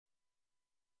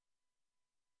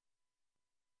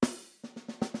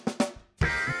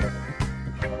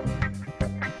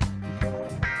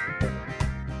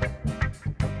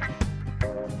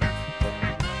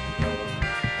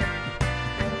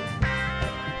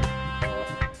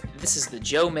This is the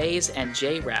Joe Mays and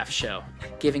Jay Raff Show,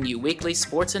 giving you weekly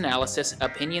sports analysis,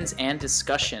 opinions, and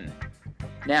discussion.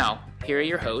 Now, here are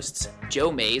your hosts,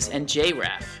 Joe Mays and Jay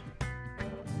Raff.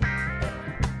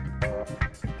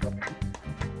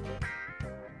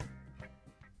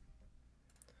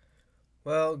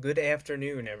 Well, good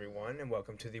afternoon, everyone, and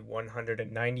welcome to the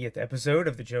 190th episode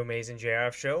of the Joe Mays and Jay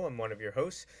Raff Show. I'm one of your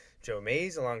hosts, Joe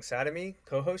Mays, alongside of me,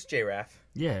 co-host Jay Raff.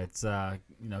 Yeah, it's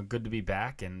good to be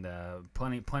back and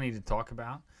plenty to talk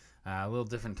about. A little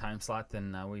different time slot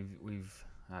than we've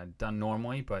done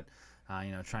normally, but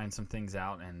trying some things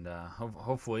out and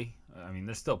hopefully,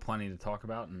 there's still plenty to talk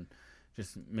about and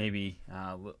just maybe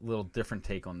a little different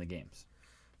take on the games.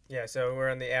 Yeah, so we're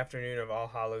on the afternoon of All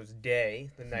Hallows Day,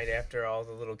 the night after all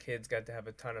the little kids got to have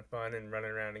a ton of fun and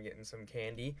running around and getting some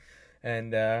candy.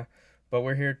 And but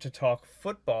we're here to talk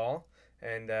football.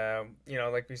 And,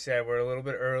 like we said, we're a little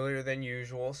bit earlier than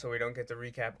usual, so we don't get to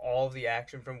recap all of the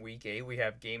action from Week 8. We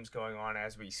have games going on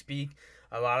as we speak.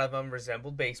 A lot of them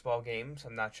resembled baseball games.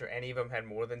 I'm not sure any of them had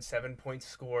more than 7 points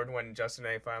scored when Justin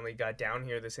and I finally got down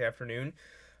here this afternoon.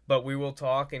 But we will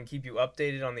talk and keep you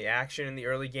updated on the action in the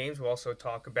early games. We'll also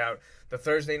talk about the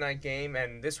Thursday night game.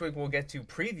 And this week we'll get to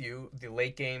preview the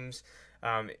late games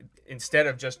instead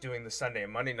of just doing the Sunday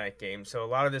and Monday night games. So a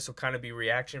lot of this will kind of be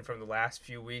reaction from the last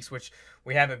few weeks, which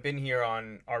we haven't been here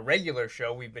on our regular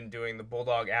show. We've been doing the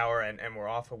Bulldog Hour, and we're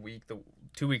off a week.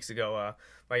 2 weeks ago,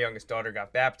 my youngest daughter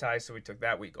got baptized, so we took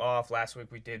that week off. Last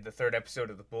week we did the third episode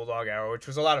of the Bulldog Hour, which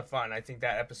was a lot of fun. I think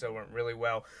that episode went really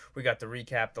well. We got to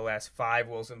recap the last 5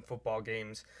 Wilson football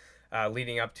games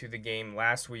leading up to the game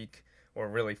last week, or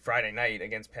really Friday night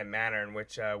against Penn Manor, in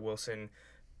which Wilson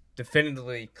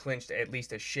definitively clinched at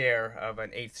least a share of an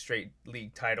 8th straight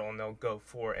league title, and they'll go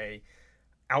for a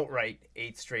outright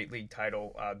 8th straight league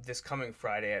title this coming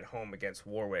Friday at home against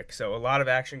Warwick. So a lot of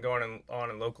action going on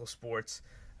in local sports,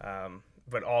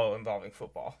 but all involving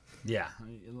football. Yeah,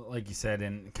 like you said,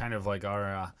 and kind of like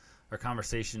our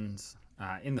conversations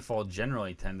in the fall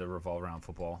generally tend to revolve around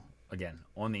football. Again,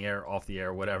 on the air, off the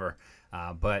air, whatever.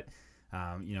 But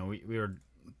we were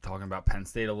talking about Penn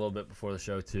State a little bit before the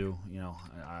show too.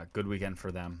 Good weekend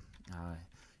for them.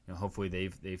 Hopefully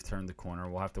they've turned the corner.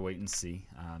 We'll have to wait and see.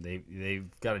 They've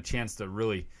got a chance to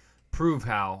really prove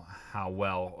how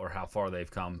well or how far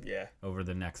they've come over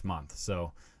the next month.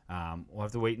 So we'll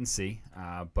have to wait and see.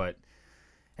 But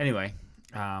anyway,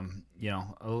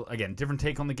 again, different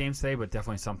take on the games today, but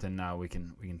definitely something we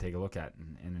can take a look at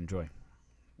and enjoy.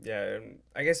 Yeah, and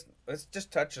I guess let's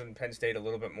just touch on Penn State a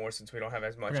little bit more since we don't have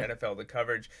as much NFL to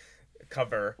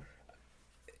cover.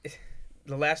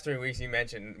 The last 3 weeks you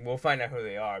mentioned, we'll find out who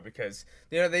they are because,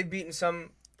 they've beaten some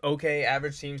okay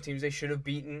average teams they should have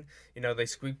beaten. They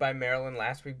squeaked by Maryland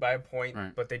last week by a point,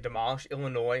 but they demolished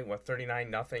Illinois,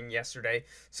 39-0 yesterday.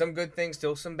 Some good things,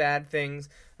 still some bad things.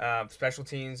 Special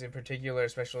teams in particular,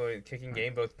 especially the kicking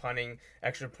game, both punting,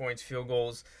 extra points, field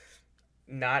goals.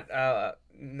 Not a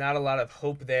lot of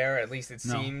hope there, at least it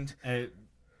seemed.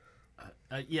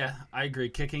 Yeah, I agree.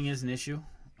 Kicking is an issue.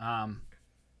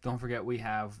 Don't forget we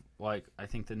have, I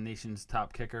think the nation's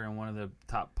top kicker and one of the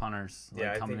top punters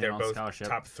coming in on scholarship.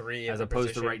 Top 3 as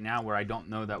opposed to right now where I don't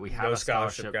know that we have a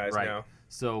scholarship guys, right. No.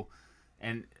 So,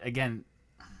 and again,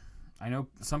 I know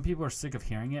some people are sick of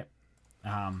hearing it,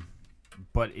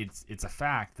 but it's a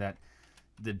fact that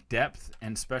the depth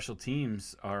and special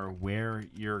teams are where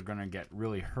you're going to get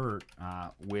really hurt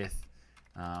with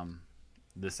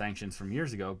the sanctions from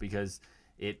years ago because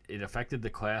it affected the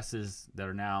classes that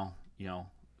are now,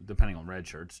 depending on red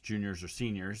shirts, juniors or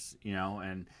seniors,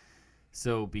 and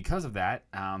so because of that,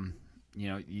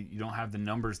 you don't have the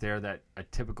numbers there that a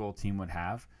typical team would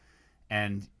have,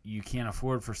 and you can't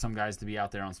afford for some guys to be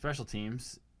out there on special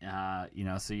teams, so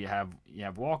you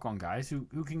have walk-on guys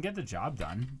who can get the job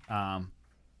done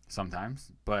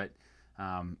sometimes, but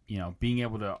being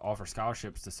able to offer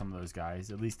scholarships to some of those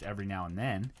guys, at least every now and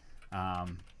then,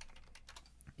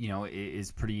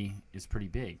 is pretty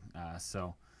big.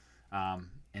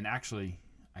 And actually,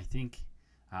 I think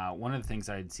one of the things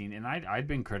I had seen, and I'd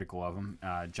been critical of him,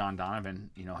 John Donovan,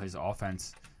 his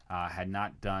offense had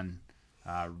not done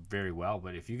very well.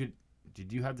 But if you could,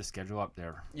 did you have the schedule up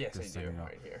there? Yes, I do,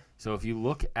 right here. So if you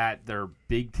look at their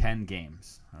Big Ten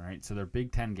games, all right, so their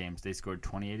Big Ten games, they scored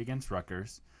 28 against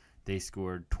Rutgers. They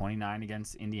scored 29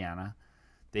 against Indiana.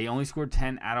 They only scored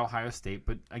 10 at Ohio State,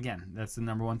 but again, that's the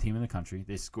number 1 team in the country.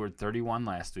 They scored 31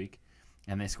 last week,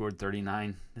 and they scored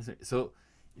 39. So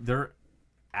they're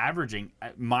averaging,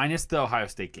 minus the Ohio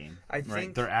State game,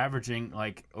 right? They're averaging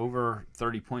over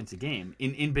 30 points a game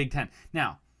in Big Ten.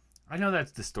 Now, I know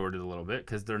that's distorted a little bit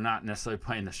because they're not necessarily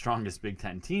playing the strongest Big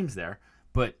Ten teams there,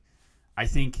 but I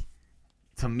think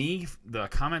to me, the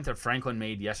comment that Franklin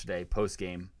made yesterday post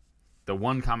game, the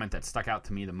one comment that stuck out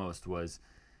to me the most was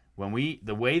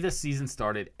the way the season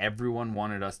started, everyone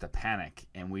wanted us to panic,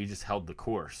 and we just held the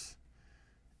course.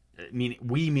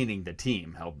 Meaning the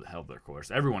team held their course.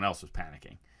 Everyone else was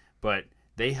panicking, but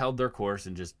they held their course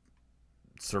and just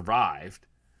survived.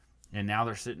 And now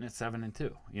they're sitting at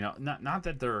 7-2. Not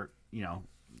that they're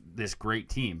this great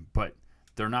team, but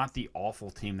they're not the awful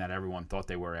team that everyone thought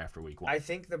they were after week 1. I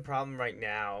think the problem right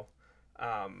now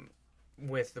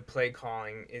with the play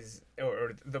calling is,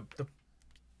 or the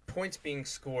points being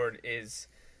scored is,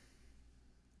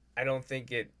 I don't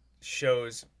think it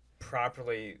shows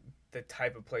properly the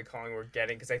type of play calling we're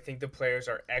getting, because I think the players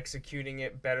are executing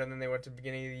it better than they were at the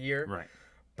beginning of the year. Right.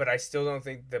 But I still don't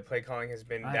think the play calling has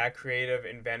been that creative,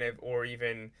 inventive, or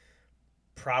even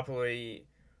properly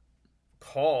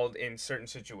called in certain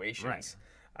situations.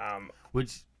 Right.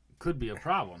 Which could be a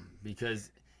problem,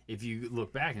 because if you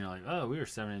look back and you're like, oh, we were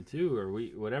 7-2 or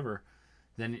we whatever,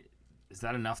 then is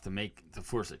that enough to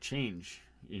force a change,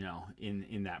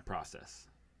 in that process?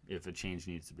 If a change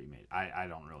needs to be made, I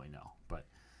don't really know. But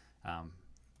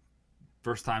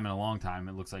first time in a long time,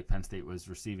 it looks like Penn State was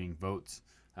receiving votes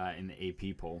in the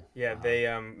AP poll. Yeah,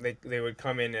 they would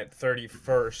come in at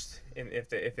 31st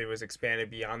if it was expanded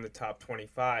beyond the top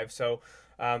 25. So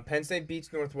Penn State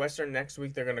beats Northwestern next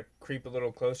week. They're going to creep a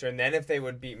little closer, and then if they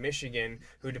would beat Michigan,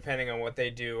 who, depending on what they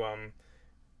do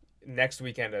next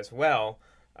weekend as well,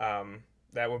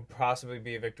 that would possibly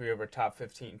be a victory over a top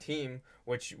 15 team,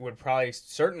 which would probably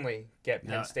certainly get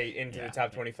Penn State into the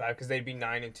top 25, because they'd be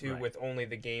 9-2 with only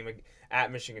the game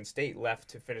at Michigan State left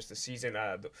to finish the season,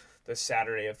 the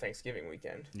Saturday of Thanksgiving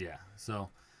weekend. Yeah. So,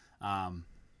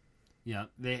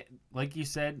 they, like you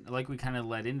said, like we kind of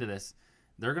led into this,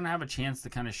 they're going to have a chance to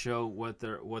kind of show what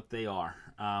they are.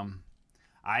 I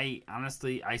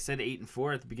said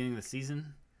 8-4 at the beginning of the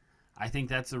season. I think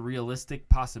that's a realistic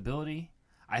possibility.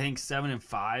 I think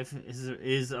 7-5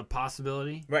 is a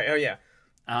possibility. Right. Oh yeah.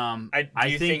 Do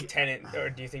you think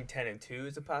 10-2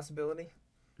 is a possibility?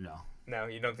 No. No,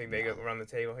 you don't think they run the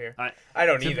table here? I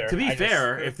don't either. To be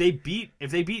fair, if they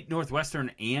beat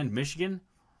Northwestern and Michigan,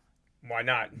 why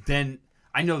not? Then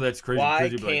I know that's crazy. Why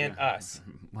can't us?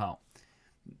 Well,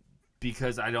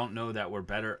 because I don't know that we're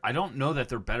better. I don't know that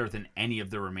they're better than any of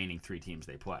the remaining 3 teams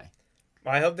they play.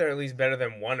 Well, I hope they're at least better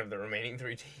than one of the remaining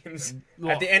 3 teams.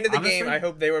 Well, at the end of the game, I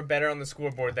hope they were better on the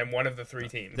scoreboard than one of the 3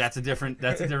 teams. That's a different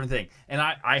thing. And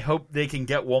I hope they can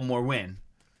get one more win.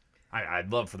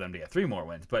 I'd love for them to get 3 more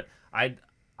wins, but I'd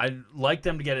like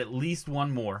them to get at least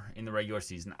one more in the regular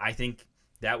season. I think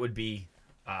that would be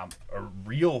a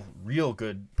real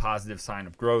good positive sign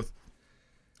of growth.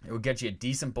 It would get you a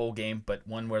decent bowl game, but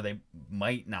one where they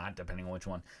might not, depending on which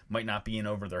one, might not be in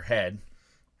over their head.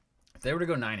 If they were to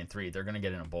go 9-3, they're going to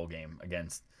get in a bowl game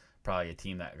against probably a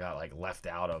team that got left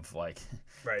out of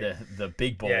the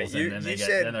big bowls, and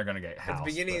then they're going to get housed. At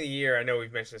the beginning of the year, I know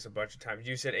we've mentioned this a bunch of times.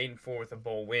 You said 8-4 with a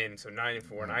bowl win, so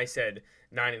 9-4, and I said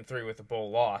 9-3 with a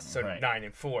bowl loss, so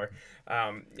 9-4.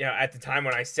 At the time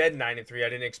when I said 9-3, I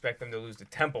didn't expect them to lose to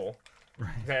Temple,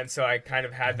 and so I kind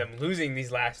of had them losing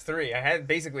these last 3. I had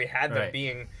them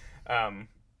being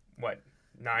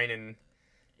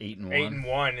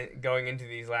 8-1 going into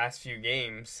these last few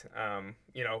games,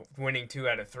 winning 2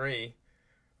 out of 3,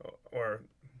 or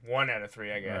 1 out of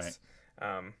 3, I guess.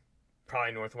 Right.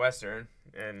 Probably Northwestern,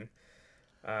 and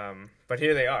but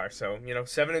here they are. So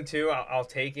 7-2, I'll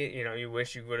take it. You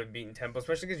wish you would have beaten Temple,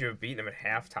 especially because you were beating them at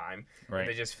halftime. Right.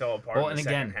 They just fell apart in the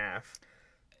second half.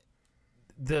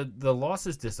 The loss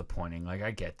is disappointing. I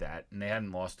get that, and they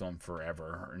hadn't lost to them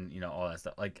forever, and all that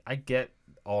stuff. I get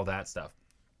all that stuff.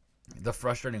 The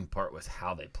frustrating part was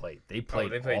how they played. They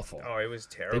played awful. Oh, it was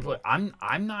terrible.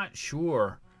 I'm not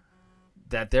sure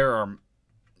that there are.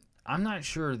 I'm not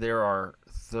sure there are.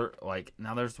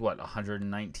 Now there's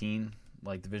 119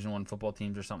 Division I football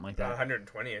teams or something like that.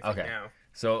 120, I think now.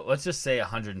 So let's just say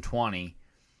 120.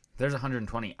 There's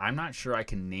 120. I'm not sure I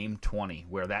can name 20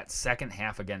 where that second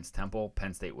half against Temple,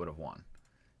 Penn State would have won.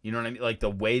 You know what I mean? The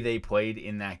way they played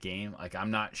in that game.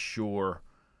 I'm not sure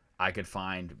I could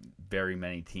find very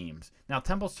many teams. Now,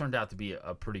 Temple's turned out to be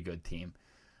a pretty good team.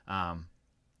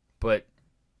 But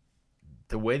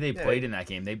the way they played in that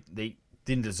game, they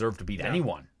didn't deserve to beat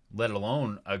anyone, let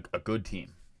alone a good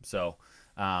team. So,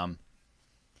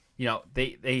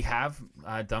 they have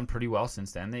done pretty well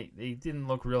since then. They didn't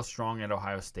look real strong at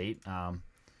Ohio State.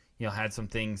 Had some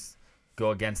things go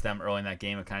against them early in that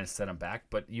game and kind of set them back.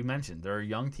 But you mentioned they're a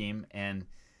young team, and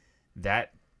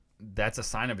that's a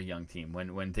sign of a young team.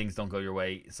 When things don't go your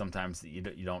way, sometimes you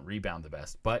don't rebound the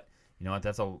best. But you know what,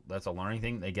 that's a learning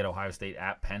thing. They get Ohio State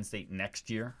at Penn State next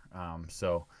year.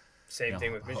 Same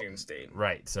thing with Michigan State.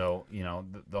 Right. So,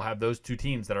 they'll have those two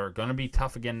teams that are going to be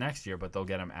tough again next year, but they'll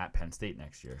get them at Penn State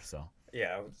next year. So.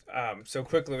 Yeah. So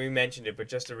quickly, we mentioned it, but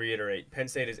just to reiterate, Penn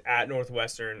State is at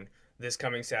Northwestern this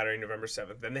coming Saturday, November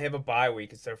 7th. Then they have a bye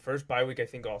week. It's their first bye week, I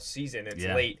think, all season. It's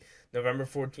late. November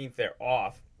 14th, they're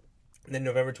off. And then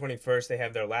November 21st, they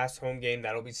have their last home game.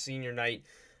 That'll be senior night.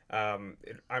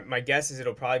 My guess is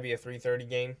it'll probably be a 3:30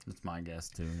 game. That's my guess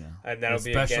too. Yeah, and that'll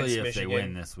especially be against if Michigan. they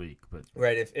win this week. But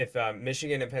right, if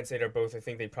Michigan and Penn State are both, I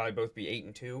think they'd probably both be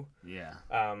 8-2. Yeah.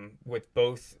 With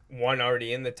both one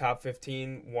already in the top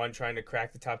 15, one trying to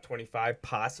crack the top 25,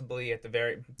 possibly at the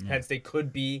very. Penn State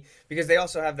could be, because they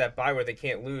also have that bye where they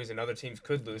can't lose and other teams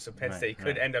could lose. So Penn State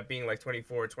could end up being like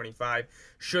 24 or 25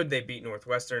 should they beat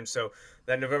Northwestern. So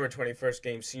that November 21st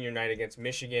game, senior night against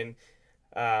Michigan.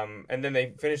 And then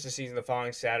they finish the season the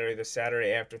following Saturday, the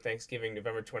Saturday after Thanksgiving,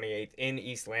 November 28th, in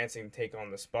East Lansing to take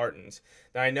on the Spartans.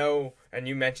 Now, I know, and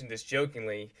you mentioned this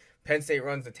jokingly, Penn State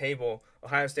runs the table,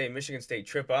 Ohio State and Michigan State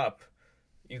trip up.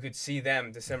 You could see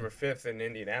them December 5th in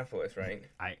Indianapolis, right?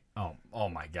 Oh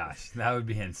my gosh, that would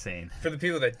be insane. For the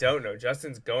people that don't know,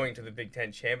 Justin's going to the Big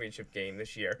Ten championship game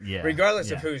this year,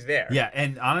 regardless of who's there. Yeah,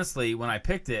 and honestly, when I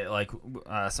picked it, like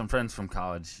some friends from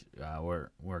college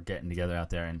were getting together out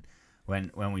there, and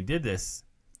when we did this,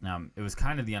 it was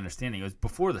kind of the understanding. It was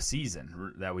before the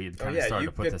season that we had kind of started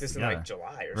to put this together. In like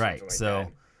July or right. something like so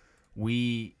that.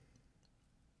 We,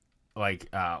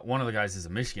 one of the guys is a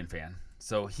Michigan fan,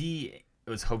 so he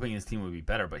was hoping his team would be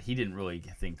better, but he didn't really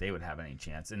think they would have any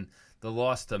chance. And the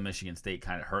loss to Michigan State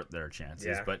kind of hurt their chances.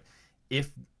 Yeah. But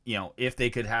if they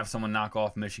cocould have someone knock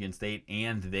off Michigan State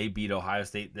and they beat Ohio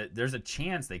State, there's a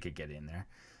chance they could get in there.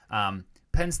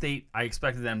 Penn State, I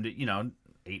expected them to,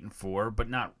 8-4, but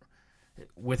not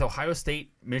with Ohio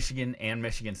State, Michigan, and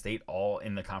Michigan State all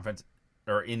in the conference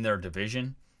or in their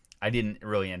division. I didn't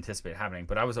really anticipate it happening,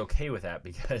 but I was okay with that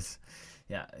because,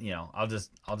 I'll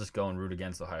just go and root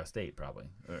against Ohio State probably,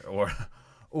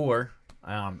 or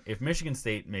if Michigan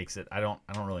State makes it, I don't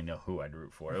really know who I'd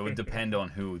root for. It would depend on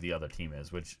who the other team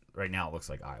is, which right now it looks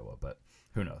like Iowa, but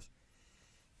who knows.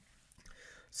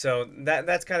 So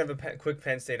that's kind of a quick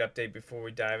Penn State update before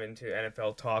we dive into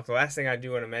NFL talk. The last thing I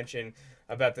do want to mention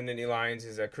about the Nittany Lions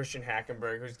is Christian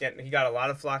Hackenberg, he got a lot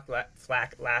of flack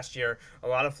last year, a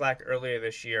lot of flack earlier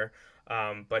this year,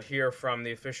 but here from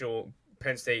the official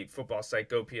Penn State football site,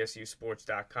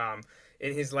 GoPSUSports.com,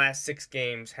 in his last 6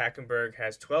 games, Hackenberg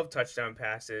has 12 touchdown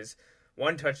passes,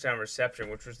 1 touchdown reception,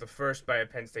 which was the first by a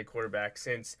Penn State quarterback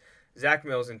since Zach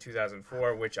Mills in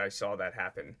 2004, which I saw that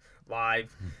happen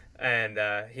live. And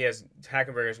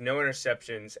Hackenberg has no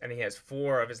interceptions, and he has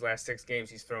 4 of his last 6 games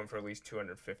he's thrown for at least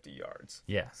 250 yards.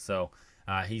 Yeah, so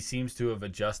he seems to have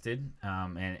adjusted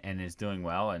and is doing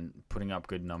well and putting up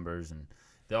good numbers. And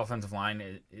the offensive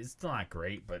line is still not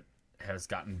great, but has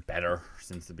gotten better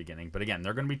since the beginning. But again,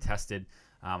 they're going to be tested.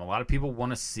 A lot of people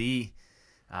want to see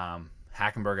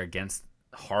Hackenberg against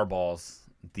Harbaugh's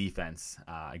defense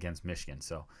against Michigan.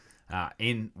 So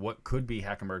in what could be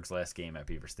Hackenberg's last game at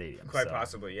Beaver Stadium. Quite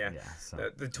possibly, yeah. So.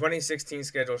 The 2016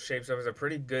 schedule shapes up as a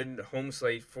pretty good home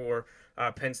slate for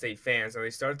Penn State fans. Now,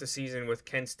 they start the season with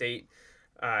Kent State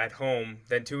at home.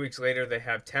 Then 2 weeks later, they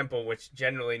have Temple, which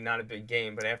generally not a big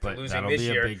game. But after losing this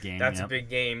year, a big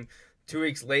game. 2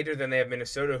 weeks later, then they have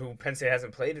Minnesota, who Penn State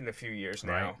hasn't played in a few years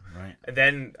now. Right. And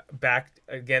then back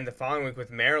again the following week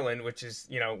with Maryland, which is,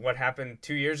 what happened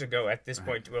 2 years ago. At this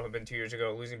point, it will have been 2 years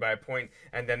ago, losing by a point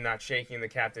and then not shaking the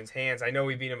captain's hands. I know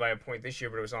we beat him by a point this year,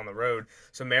 but it was on the road.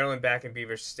 So Maryland back in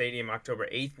Beaver Stadium October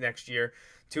 8th next year.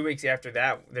 2 weeks after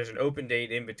that, there's an open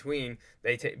date in between.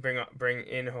 They bring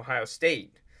in Ohio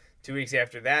State. 2 weeks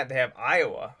after that, they have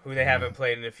Iowa, who they haven't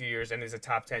played in a few years and is a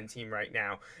top 10 team right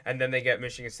now. And then they get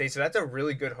Michigan State. So that's a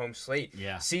really good home slate.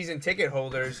 Yeah. Season ticket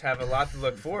holders have a lot to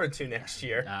look forward to next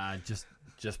year.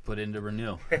 Just put into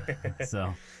renew.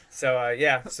 So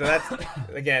that's,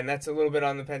 again, that's a little bit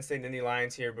on the Penn State Nittany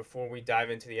Lions here before we dive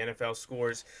into the NFL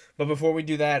scores. But before we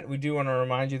do that, we do want to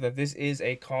remind you that this is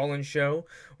a call-in show.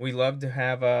 We love to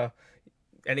have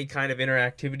any kind of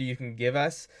interactivity you can give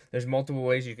us. There's multiple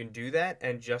ways you can do that,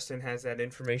 and Justin has that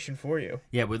information for you.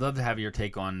 Yeah, we'd love to have your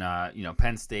take on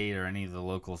Penn State or any of the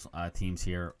local teams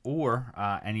here, or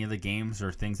any of the games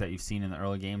or things that you've seen in the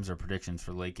early games or predictions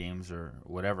for late games or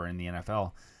whatever in the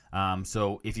NFL.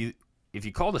 So if you if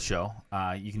you call the show,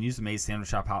 you can use the Mays Sandwich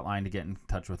Shop hotline to get in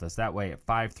touch with us that way at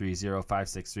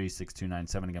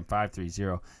 530-563-6297. Again,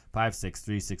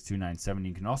 530-563-6297.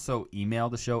 You can also email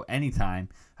the show anytime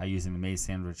using the Mays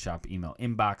Sandwich Shop email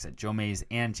inbox at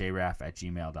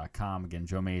joemaysandjraff@gmail.com. Again,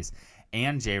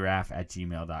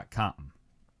 joemaysandjraff@gmail.com.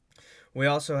 We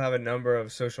also have a number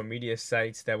of social media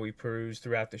sites that we peruse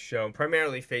throughout the show,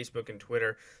 primarily Facebook and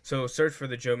Twitter. So search for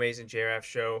the Joe Mays and J-Raff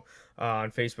Show on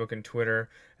Facebook and Twitter.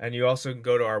 And you also can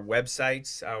go to our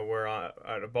websites. We're on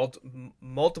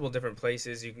multiple different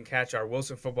places. You can catch our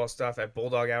Wilson football stuff at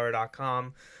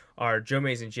bulldoghour.com, our Joe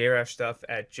Mays and J-Raff stuff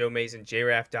at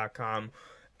joemaysandjraff.com.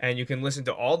 And you can listen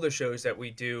to all the shows that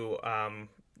we do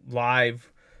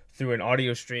live through an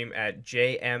audio stream at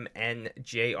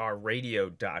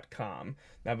jmnjrradio.com.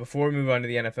 Now, before we move on to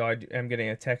the NFL, I am getting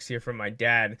a text here from my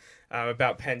dad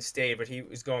about Penn State, but he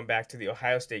was going back to the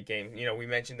Ohio State game. You know, we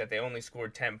mentioned that they only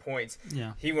scored 10 points.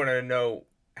 Yeah. He wanted to know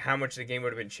how much the game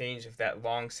would have been changed if that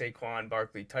long Saquon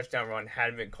Barkley touchdown run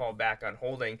hadn't been called back on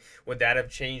holding. Would that have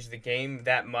changed the game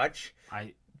that much?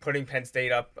 Putting Penn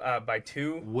State up by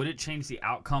 2? Would it change the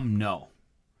outcome? No.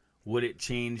 Would it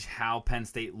change how Penn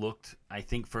State looked, I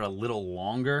think, for a little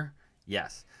longer?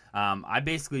 Yes. I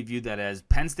basically viewed that as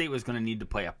Penn State was going to need to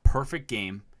play a perfect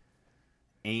game,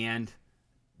 and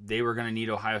they were going to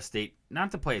need Ohio State not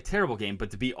to play a terrible game,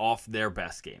 but to be off their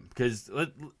best game. Because,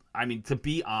 I mean, to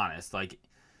be honest, like,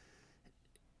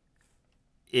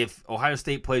 if Ohio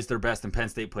State plays their best and Penn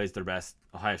State plays their best,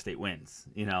 Ohio State wins.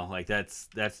 You know, like, that's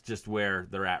just where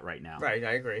they're at right now. Right,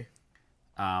 I agree.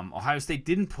 Ohio State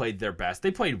didn't play their best.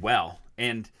 They played well.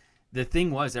 And the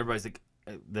thing was, everybody's like,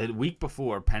 the week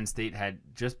before, Penn State had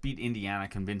just beat Indiana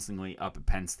convincingly up at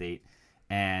Penn State.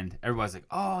 And everybody's like,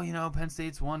 oh, you know, Penn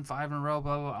State's won 5 in a row,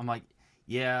 blah, blah, blah. I'm like,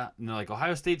 yeah. And they're like,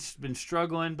 Ohio State's been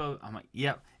struggling. But I'm like,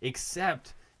 yeah.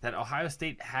 Except that Ohio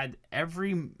State had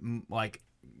every, like,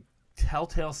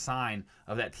 telltale sign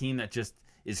of that team that just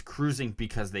is cruising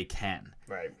because they can.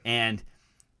 Right. And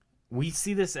we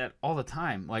see this all the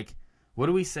time. Like, what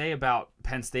do we say about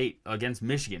Penn State against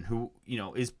Michigan, who, you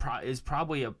know, is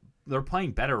probably they're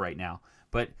playing better right now.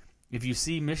 But if you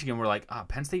see Michigan, we're like,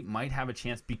 Penn State might have a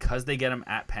chance because they get them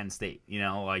at Penn State, you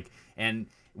know, like, and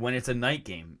when it's a night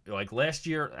game, like last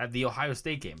year at the Ohio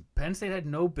State game, Penn State had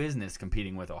no business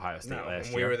competing with Ohio State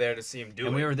last year. We were there to see them do it.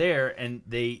 And we were there, and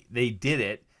they did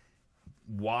it.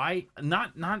 Why?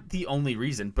 Not the only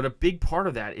reason, but a big part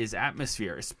of that is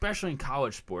atmosphere, especially in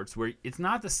college sports, where it's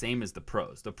not the same as the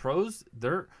pros. The pros,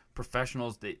 they're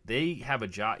professionals. They have a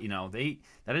job. You know,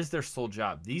 that is their sole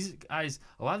job. These guys,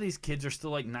 a lot of these kids are still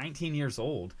like 19 years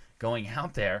old going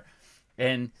out there,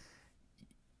 and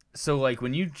so like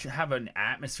when you have an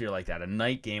atmosphere like that, a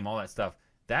night game, all that stuff,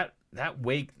 that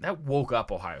woke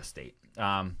up Ohio State.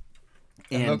 And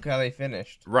look how they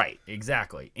finished. Right,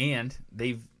 exactly, and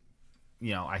they've.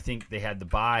 You know, I think they had the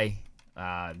bye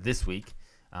this week,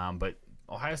 but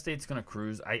Ohio State's going to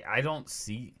cruise.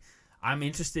 I'm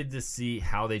interested to see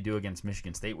how they do against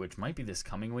Michigan State, which might be this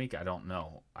coming week. I don't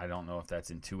know. I don't know if that's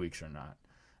in 2 weeks or not.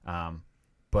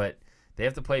 But they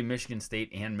have to play Michigan State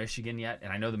and Michigan yet,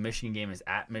 and I know the Michigan game is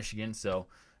at Michigan, so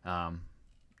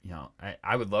you know,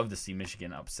 I would love to see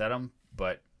Michigan upset them,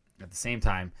 but at the same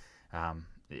time,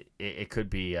 it could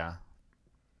be a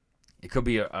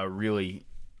really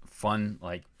fun,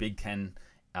 like, Big Ten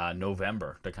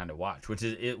November to kind of watch, which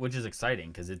is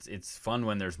exciting because it's fun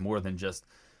when there's more than just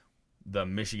the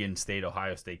Michigan State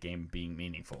Ohio State game being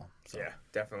meaningful. So. Yeah,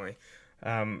 definitely.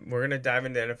 We're gonna dive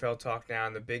into NFL talk now,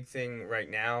 and the big thing right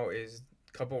now is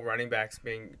a couple running backs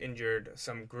being injured,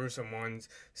 some gruesome ones.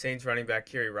 Saints running back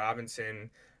Kerry Robinson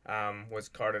was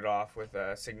carted off with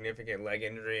a significant leg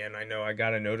injury, and I know I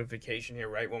got a notification here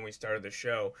right when we started the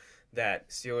show that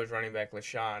Steelers running back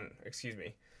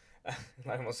I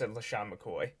almost said LaShawn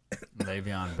McCoy.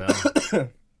 Le'Veon Bell.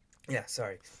 Yeah,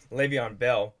 sorry. Le'Veon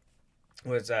Bell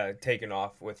was taken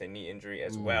off with a knee injury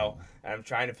as well. And I'm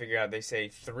trying to figure out, they say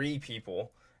 3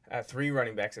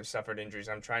 running backs have suffered injuries.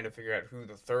 I'm trying to figure out who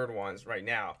the third one's right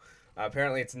now.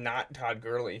 Apparently it's not Todd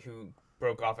Gurley, who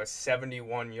broke off a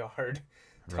 71-yard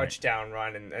touchdown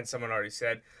run, and someone already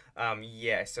said,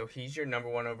 so he's your number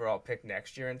 1 overall pick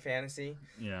next year in fantasy.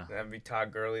 Yeah. That would be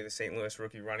Todd Gurley, the St. Louis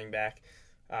rookie running back.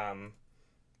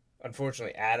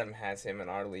 Unfortunately, Adam has him in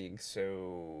our league,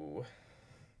 so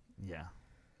yeah,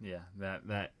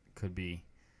 that could be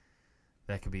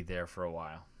there for a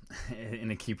while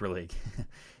in a keeper league.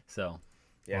 So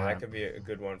yeah, that could be a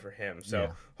good one for him.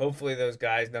 So hopefully those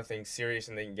guys, nothing serious,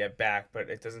 and they can get back. But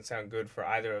it doesn't sound good for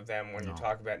either of them when you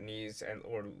talk about knees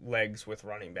or legs with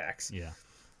running backs. Yeah.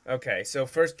 Okay, so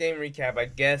first game recap. I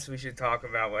guess we should talk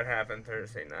about what happened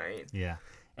Thursday night. Yeah.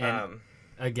 And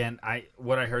again,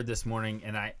 what I heard this morning,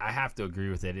 and I have to agree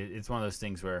with it. It's one of those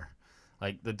things where,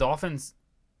 like, the Dolphins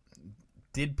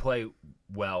did play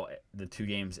well the 2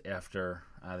 games after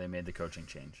they made the coaching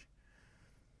change.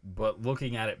 But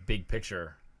looking at it big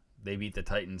picture, they beat the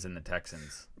Titans and the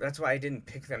Texans. That's why I didn't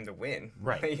pick them to win.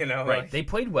 Right. Right. Like, they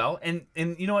played well, and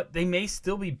you know what? They may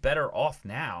still be better off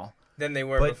now than they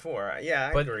were before.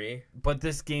 Yeah, I agree. But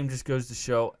this game just goes to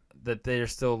show that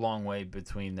there's still a long way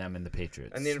between them and the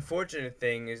Patriots. And the unfortunate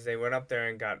thing is they went up there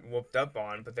and got whooped up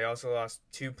on, but they also lost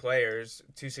 2 players,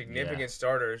 2 significant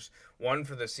starters, one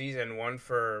for the season, one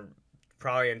for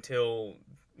probably until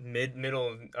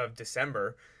middle of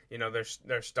December. You know,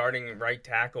 they're starting right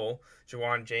tackle.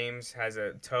 Jawan James has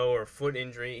a toe or foot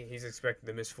injury. He's expected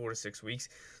to miss 4 to 6 weeks.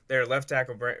 Their left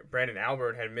tackle, Brandon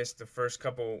Albert, had missed the first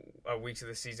couple of weeks of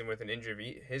the season with an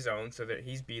injury of his own, so that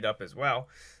he's beat up as well.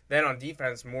 Then on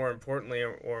defense, more importantly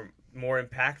or more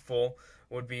impactful,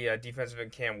 would be a defensive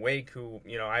end Cam Wake, who,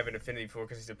 you know, I have an affinity for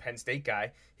because he's a Penn State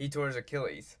guy. He tore his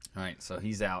Achilles. All right, so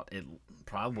he's out. It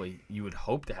probably, you would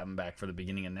hope to have him back for the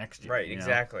beginning of next year. Right,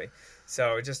 exactly.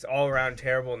 So just all around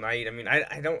terrible night. I mean,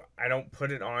 I don't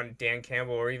put it on Dan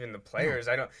Campbell or even the players.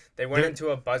 No. They went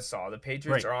into a buzzsaw. The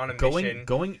Patriots are on a mission.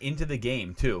 Going into the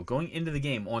game too. Going into the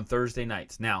game on Thursday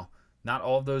nights. Now, not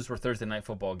all of those were Thursday night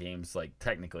football games, like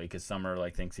technically, because some are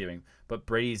like Thanksgiving. But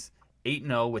Brady's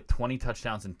 8-0 with 20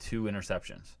 touchdowns and 2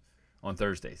 interceptions on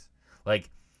Thursdays.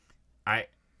 Like,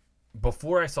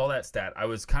 before I saw that stat, I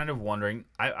was kind of wondering.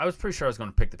 I was pretty sure I was going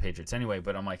to pick the Patriots anyway,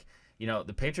 but I'm like, you know,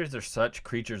 the Patriots are such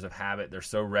creatures of habit. They're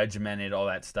so regimented, all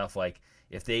that stuff. Like,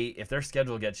 if their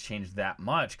schedule gets changed that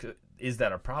much, is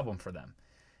that a problem for them?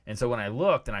 And so when I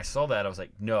looked and I saw that, I was like,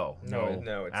 no, it's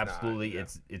absolutely,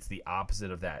 not. It's the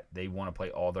opposite of that. They want to play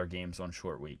all their games on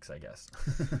short weeks, I guess.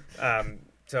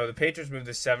 So the Patriots moved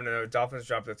to 7-0. Dolphins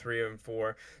dropped to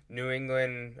 3-4.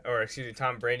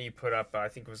 Tom Brady put up, I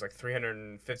think it was like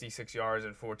 356 yards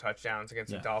and 4 touchdowns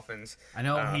against the Dolphins. I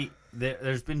know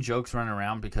there's been jokes running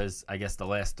around because I guess the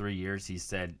last 3 years he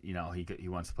said, you know, he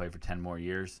wants to play for 10 more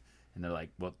years. And they're like,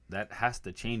 well, that has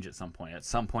to change at some point. At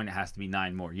some point, it has to be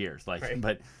 9 more years. Like, right.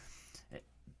 But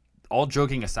all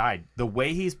joking aside, the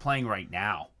way he's playing right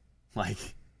now, like,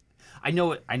 I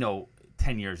know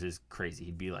 10 years is crazy.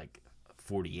 He'd be like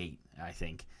 48, I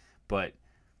think, but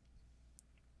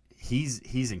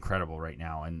he's incredible right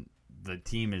now, and the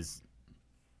team is,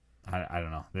 I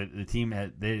don't know, the team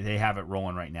they have it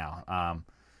rolling right now,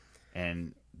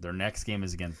 and their next game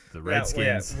is against the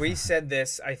Redskins. We said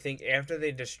this, I think, after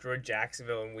they destroyed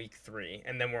Jacksonville in week 3,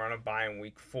 and then we're on a bye in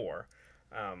week 4.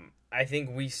 I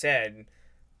think we said,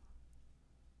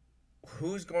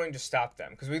 who's going to stop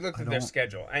them? Because we looked at their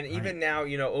schedule. And even now,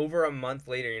 you know, over a month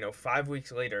later, you know, 5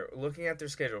 weeks later, looking at their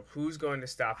schedule, who's going to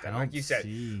stop them? Like you said,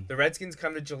 the Redskins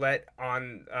come to Gillette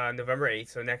on November 8th,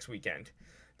 so next weekend.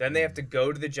 Then they have to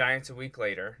go to the Giants a week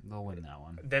later. They'll win that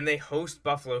one. Then they host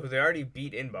Buffalo, who they already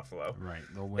beat in Buffalo. Right,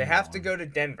 they'll win. They have to go to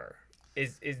Denver.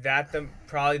 Is that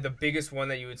probably the biggest one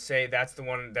that you would say that's the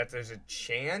one that there's a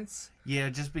chance? Yeah,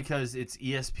 just because it's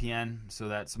ESPN, so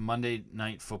that's Monday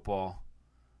Night Football.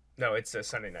 No, it's a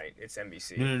Sunday night. It's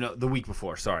NBC. No, the week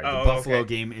before. Sorry, the Buffalo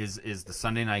game is the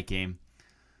Sunday night game.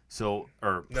 So,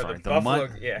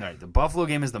 the Buffalo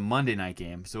game is the Monday night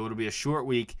game. So it'll be a short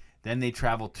week. Then they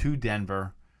travel to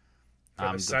Denver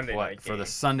for the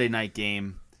Sunday night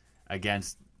game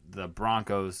against the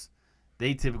Broncos.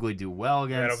 They typically do well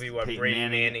against. That'll be Brady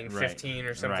Manning 15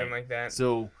 or something like that.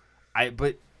 So, I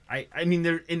mean,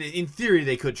 they're in theory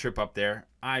they could trip up there.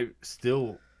 I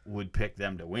still would pick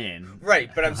them to win. Right,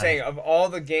 but I'm saying of all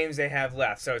the games they have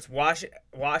left, so it's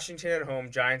Washington at home,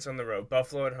 Giants on the road,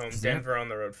 Buffalo at home, Denver on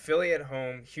the road, Philly at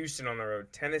home, Houston on the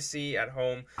road, Tennessee at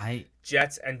home,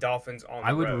 Jets and Dolphins on the road.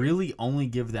 I would really only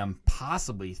give them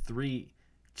possibly 3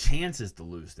 chances to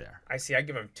lose there. I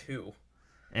give them 2.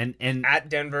 And at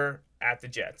Denver, at the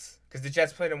Jets, because the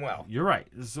Jets played them well. You're right.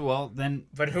 So what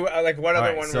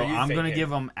other one? So were you I'm going to give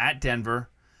them at Denver.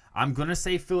 I'm going to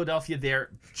say Philadelphia there,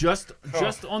 just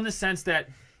on the sense that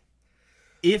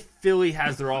if Philly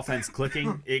has their offense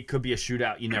clicking, it could be a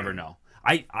shootout. You never know.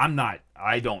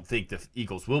 I don't think the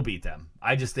Eagles will beat them.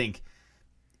 I just think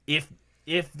if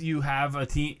you have a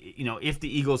team, you know, if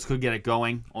the Eagles could get it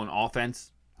going on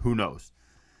offense, who knows?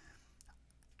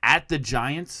 At the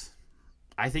Giants,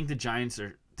 I think the Giants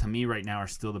are, to me right now, are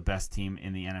still the best team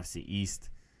in the NFC East.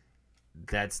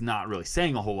 That's not really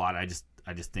saying a whole lot. I just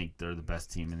think they're the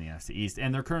best team in the NFC East,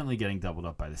 and they're currently getting doubled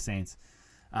up by the Saints.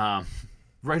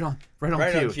 Right on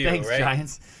cue. Thanks, right?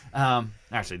 Giants.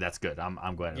 Actually, that's good.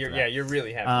 I'm glad. You're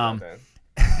really happy about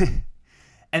that.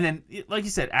 And then, like you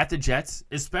said, at the Jets,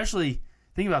 especially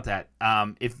think about that.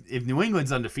 If New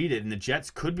England's undefeated and the Jets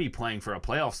could be playing for a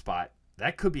playoff spot,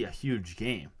 that could be a huge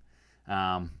game.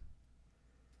 On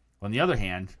the other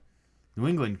hand, New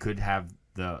England could have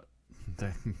the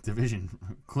division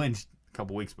clinched a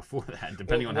couple weeks before that,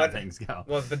 depending on how things go.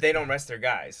 Well, but they don't rest their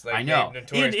guys. Like, I know.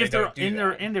 And if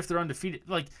they're undefeated,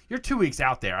 like you're 2 weeks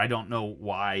out there, I don't know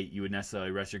why you would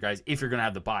necessarily rest your guys if you're gonna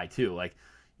have the bye too. Like,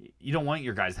 you don't want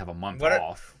your guys to have a month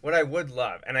off. What I would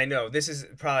love, and I know this is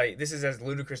as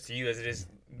ludicrous to you as it is.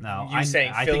 No, I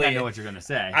think I know what you're gonna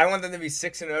say. I want them to be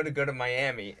 6-0 to go to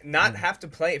Miami, not have to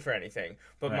play for anything,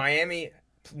 but Miami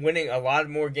winning a lot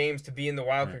more games to be in the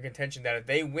wild card contention. That if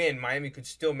they win, Miami could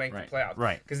still make the playoffs.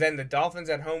 Right. Because then the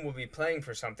Dolphins at home will be playing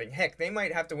for something. Heck, they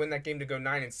might have to win that game to go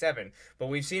 9-7. But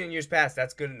we've seen in years past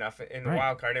that's good enough in the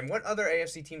wild card. And what other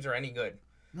AFC teams are any good?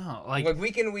 No, like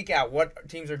week in and week out, what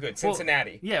teams are good?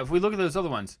 Cincinnati. Well, yeah, if we look at those other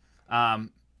ones,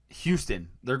 Houston,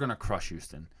 they're gonna crush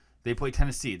Houston. They play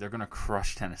Tennessee, they're gonna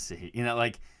crush Tennessee. You know,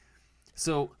 like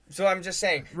so. So I'm just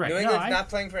saying, New England's not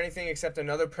playing for anything except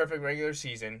another perfect regular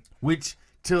season. Which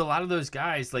to a lot of those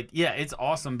guys, like, yeah, it's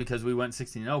awesome because we went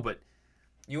 16-0, but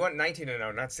you went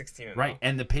 19-0, not 16-0. Right,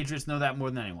 and the Patriots know that more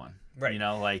than anyone. Right. You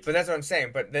know, like. But that's what I'm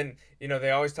saying. But then,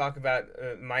 they always talk about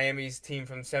Miami's team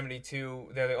from '72.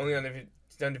 They're the only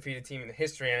undefeated team in the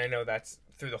history, and I know that's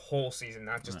through the whole season,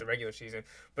 not just the regular season.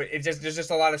 But there's just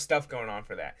a lot of stuff going on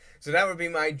for that. So that would be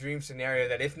my dream scenario,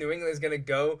 that if New England is going to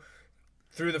go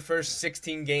through the first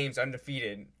 16 games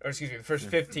undefeated, or excuse me, the first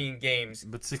 15 games,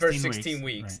 but 16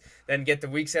 weeks, then get the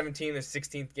week 17, the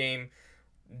 16th game.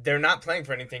 They're not playing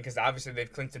for anything because obviously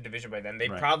they've clinched the division by then. They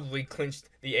probably clinched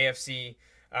the AFC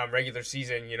regular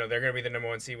season. They're going to be the number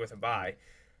 1 seed with a bye.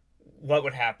 What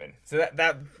would happen? So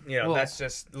that's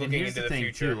just looking into the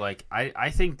future. Too, like I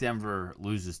think Denver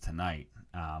loses tonight,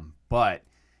 but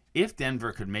if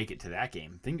Denver could make it to that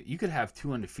game, you could have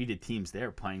 2 undefeated teams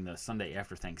there playing the Sunday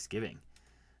after Thanksgiving.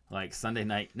 Like Sunday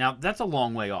night. Now, that's a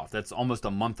long way off. That's almost a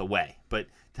month away. But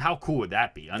how cool would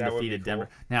that be? Undefeated Denver.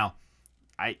 Cool. Now,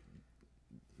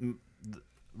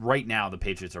 right now, the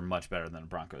Patriots are much better than the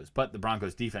Broncos. But the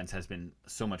Broncos' defense has been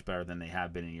so much better than they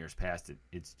have been in years past.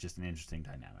 It's just an interesting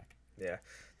dynamic. Yeah.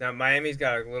 Now, Miami's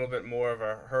got a little bit more of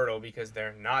a hurdle because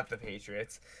they're not the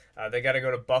Patriots. They got to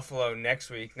go to Buffalo next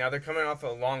week. Now, they're coming off a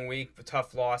long week, a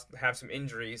tough loss, have some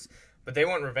injuries. But they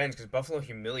want revenge because Buffalo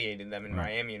humiliated them in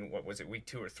Miami in, week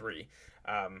 2 or 3.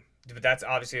 But that's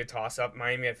obviously a toss-up.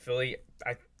 Miami at Philly,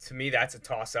 to me, that's a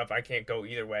toss-up. I can't go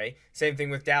either way. Same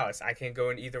thing with Dallas. I can't go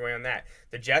in either way on that.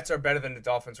 The Jets are better than the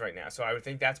Dolphins right now, so I would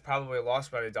think that's probably a loss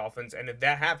by the Dolphins. And if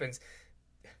that happens,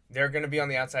 they're going to be on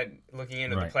the outside looking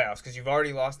into the playoffs because you've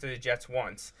already lost to the Jets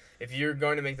once. If you're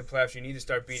going to make the playoffs, you need to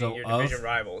start beating your division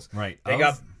rivals. Right. They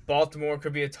got Baltimore,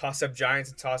 could be a toss-up.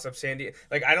 Giants, a toss-up. San Diego.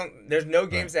 There's no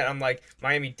games that I'm like,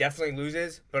 Miami definitely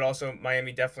loses, but also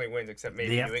Miami definitely wins, except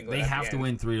maybe New England. They have to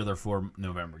win 3 of their 4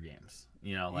 November games.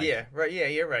 Yeah, right. Yeah,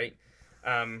 you're right.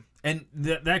 And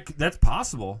that's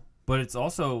possible, but it's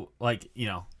also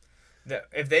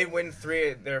if they win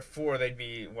 3 of their 4, they'd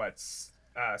be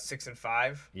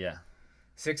 6-5. Yeah.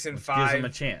 6-5 gives them a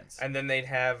chance, and then they'd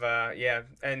have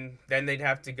and then they'd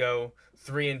have to go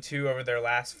 3-2 over their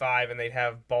last 5, and they'd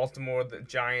have Baltimore, the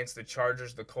Giants, the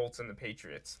Chargers, the Colts, and the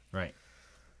Patriots. Right.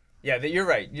 Yeah, you're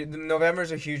right.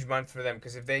 November's a huge month for them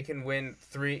because if they can go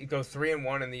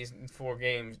 3-1 in these 4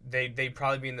 games, they'd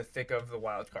probably be in the thick of the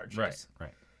wild card chase.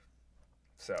 Right.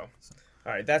 So.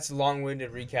 All right, that's a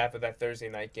long-winded recap of that Thursday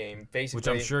night game. Basically, which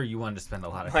I'm sure you wanted to spend a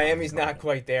lot of time. Miami's not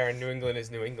quite there, and New England is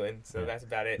New England, so that's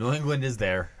about it. New England is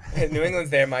there. New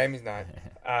England's there, Miami's not.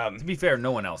 To be fair,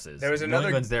 no one else is. New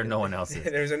England's there, no one else is.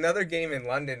 There was another game in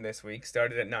London this week,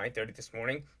 started at 9:30 this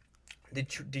morning.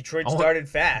 Detroit started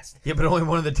fast. Yeah, but only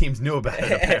one of the teams knew about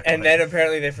it. And then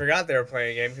apparently they forgot they were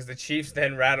playing a game because the Chiefs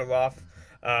then rattled off,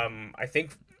 I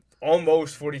think,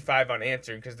 almost 45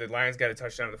 unanswered because the Lions got a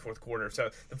touchdown in the fourth quarter.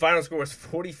 So the final score was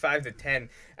 45-10.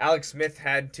 Alex Smith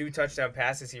had 2 touchdown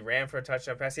passes. He ran for a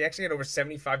touchdown pass. He actually had over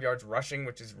 75 yards rushing,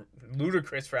 which is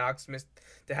ludicrous for Alex Smith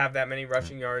to have that many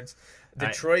rushing yards.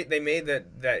 Detroit, they made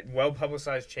that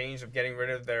well-publicized change of getting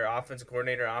rid of their offensive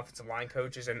coordinator, offensive line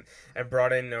coaches, and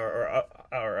brought in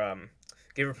or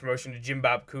gave a promotion to Jim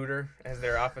Bob Cooter as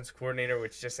their offensive coordinator,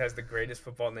 which just has the greatest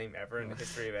football name ever in the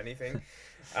history of anything.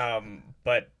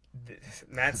 But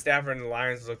Matt Stafford and the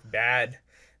Lions look bad.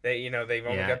 They've only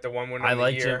got the one win of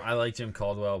the year. I like Jim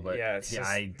Caldwell, but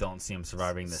I don't see him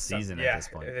surviving the season at this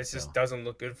point. It just doesn't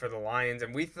look good for the Lions.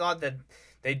 And we thought that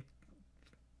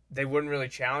they wouldn't really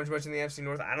challenge much in the NFC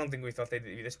North. I don't think we thought they'd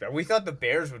be this bad. We thought the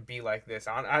Bears would be like this.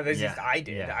 I did.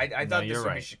 Yeah. I thought this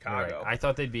would be Chicago. Right. I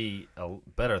thought they'd be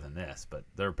better than this, but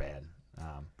they're bad.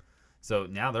 So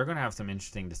now they're going to have some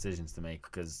interesting decisions to make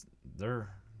because they're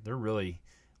really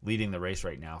leading the race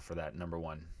right now for that number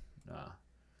one.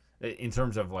 In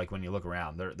terms of like when you look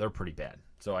around, they're pretty bad.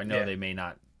 So I know they may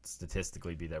not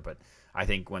statistically be there, but I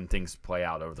think when things play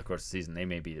out over the course of the season, they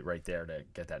may be right there to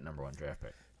get that number one draft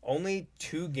pick. Only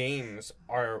 2 games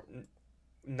are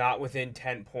not within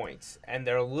 10 points, and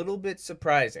they're a little bit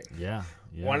surprising. Yeah.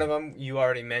 One of them you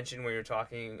already mentioned when you were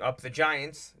talking up the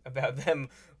Giants, about them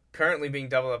currently being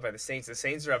doubled up by the Saints. The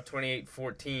Saints are up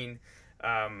 28-14,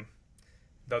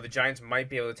 though the Giants might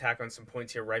be able to tack on some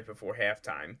points here right before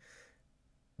halftime.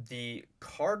 The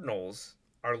Cardinals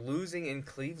are losing in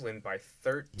Cleveland by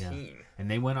 13. Yeah.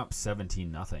 And they went up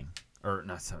 17-0. Or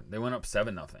not 7. They went up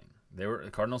 7-0. The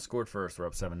Cardinals scored first, were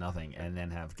up 7-0, and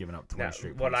then have given up 20 straight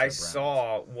points. What I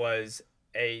saw was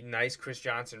a nice Chris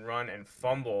Johnson run and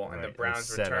fumble, and the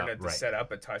Browns returned it to set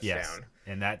up a touchdown. Yes,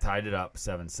 and that tied it up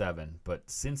 7-7. But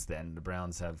since then, the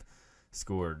Browns have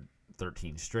scored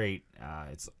 13 straight.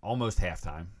 It's almost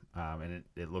halftime, and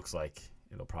it looks like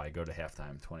it'll probably go to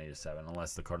halftime 20-7,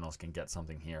 unless the Cardinals can get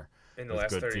something here in the with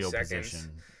last good 30 field seconds.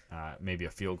 position, maybe a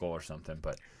field goal or something.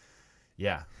 But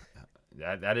yeah,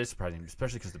 that is surprising,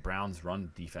 especially because the Browns' run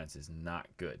defense is not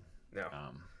good. No.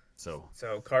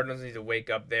 So Cardinals need to wake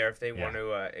up there if they want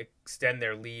to extend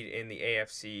their lead in the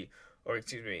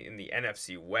in the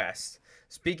NFC West.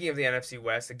 Speaking of the NFC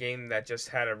West, a game that just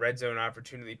had a red zone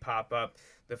opportunity pop up,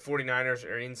 the 49ers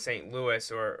are in St. Louis,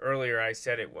 or earlier I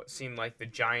said it seemed like the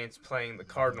Giants playing the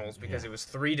Cardinals because it was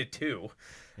 3-2.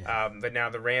 Yeah. But now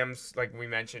the Rams, like we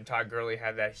mentioned, Todd Gurley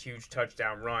had that huge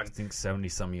touchdown run. I think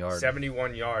 70-some yards.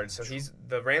 71 yards. So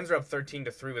the Rams are up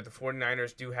 13-3, but the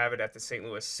 49ers do have it at the St.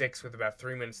 Louis 6 with about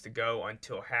 3 minutes to go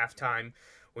until halftime.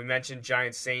 We mentioned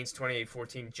Giants-Saints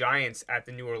 28-14. Giants at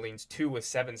the New Orleans 2 with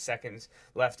 7 seconds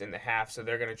left in the half, so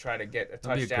they're going to try to get a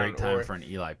touchdown. That'd be a great time for an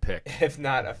Eli pick. If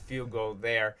not, a field goal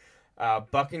there.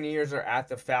 Buccaneers are at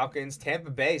the Falcons.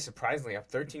 Tampa Bay surprisingly up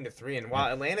 13-3, and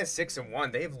while Atlanta's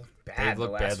 6-1, they've looked bad the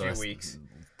last few weeks.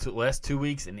 Last 2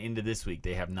 weeks and into this week,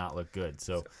 they have not looked good.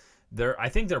 So I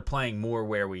think they're playing more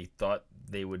where we thought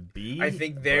they would be. I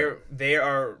think they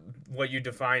are what you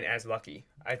define as lucky.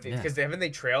 I think because haven't they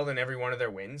trailed in every one of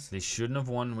their wins? They shouldn't have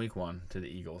won week 1 to the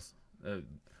Eagles.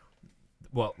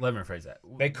 Well, let me rephrase that.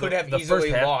 They could have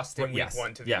easily lost in week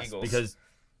 1 to the Eagles. Yes, because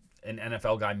an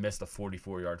NFL guy missed a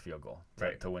 44-yard field goal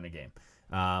to win a game.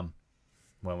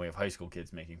 When we have high school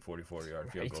kids making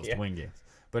 44-yard field goals to win games.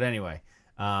 But anyway,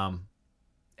 and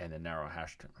then narrow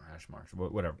hash marks,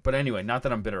 whatever. But anyway, not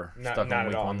that I'm bitter stuck on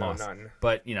week 1 loss. None.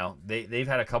 But, they've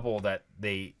had a couple that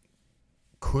they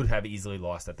could have easily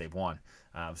lost that they've won.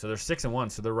 So they're 6-1,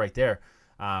 so they're right there.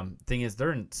 Thing is,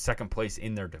 they're in second place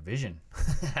in their division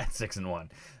at 6-1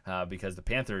 because the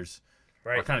Panthers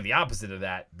are kind of the opposite of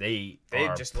that. They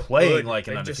are just playing like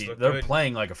an undefeated. They're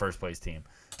playing like a first place team.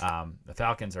 The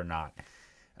Falcons are not,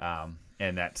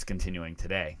 and that's continuing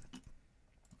today.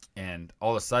 And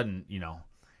all of a sudden,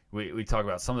 we talk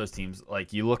about some of those teams.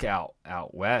 Like you look out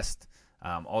west.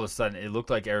 All of a sudden, it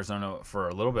looked like Arizona for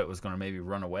a little bit was going to maybe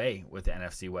run away with the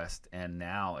NFC West, and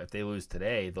now if they lose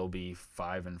today, they'll be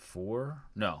 5-4.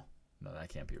 No, that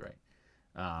can't be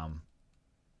right.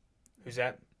 Who's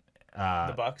that?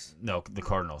 The Bucks? No, the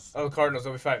Cardinals. Oh, the Cardinals.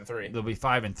 They'll be 5-3. They'll be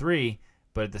 5-3,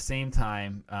 but at the same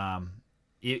time,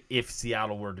 if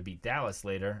Seattle were to beat Dallas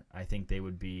later, I think they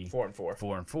would be 4-4.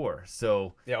 4-4.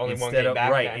 So only one game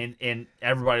back. Right, and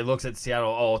everybody looks at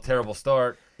Seattle. Oh, terrible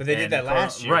start. But they did that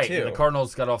last year too. And the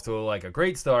Cardinals got off to a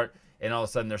great start, and all of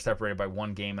a sudden they're separated by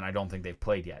one game, and I don't think they've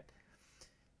played yet.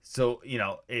 So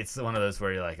it's one of those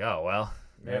where you're like, oh well,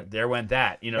 there went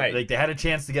that. Like they had a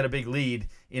chance to get a big lead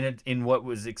in what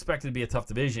was expected to be a tough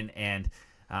division, and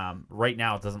right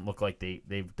now it doesn't look like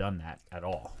they've done that at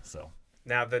all. So.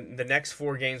 Now, the next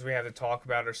 4 games we have to talk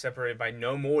about are separated by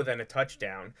no more than a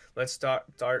touchdown. Let's start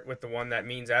with the one that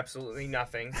means absolutely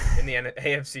nothing in the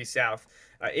AFC South.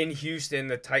 In Houston,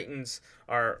 the Titans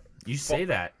are... You say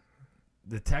that.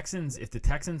 The Texans, if the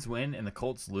Texans win and the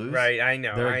Colts lose, right? I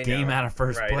know they're a game out of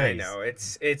first place. I know.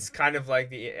 It's kind of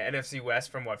like the NFC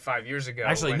West from 5 years ago.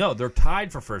 Actually, no, they're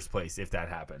tied for first place if that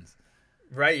happens.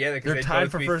 Right? Yeah, because they're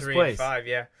tied for first place. 3-5.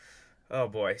 Yeah. Oh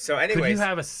boy. So, anyways, could you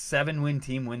have a 7-win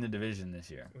team win the division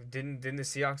this year? Didn't the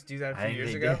Seahawks do that a few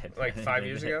years they ago? Did. Like 5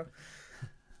 years ago.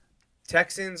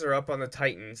 Texans are up on the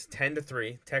Titans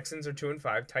 10-3. Texans are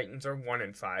 2-5. Titans are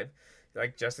 1-5.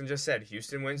 Like Justin just said,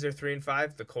 Houston wins their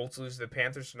 3-5. The Colts lose to the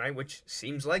Panthers tonight, which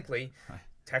seems likely. Right.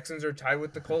 Texans are tied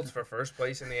with the Colts for first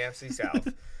place in the AFC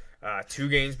South. 2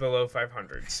 games below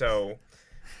 500. So,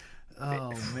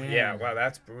 oh man, yeah, wow,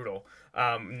 that's brutal.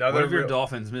 What if your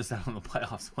Dolphins miss out on the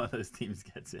playoffs? One of those teams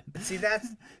gets in. See, that's,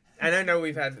 and I know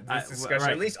we've had this discussion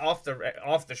right. at least off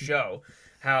the show.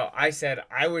 How I said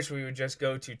I wish we would just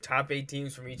go to top 8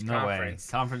 teams from each conference.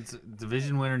 Conference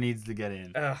division winner needs to get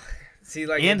in. See,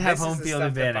 like, and have this home is the field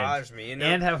stuff that advantage. bothers me, you know?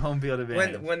 And have home field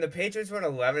advantage. When the Patriots went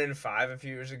 11-5 a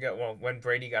few years ago, well, when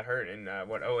Brady got hurt in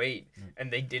 08,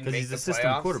 and they didn't make he's the a system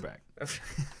playoffs. quarterback.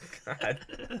 God.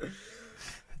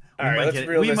 All right, let's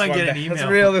reel this one get back. an email. Let's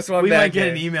reel this one we back. might get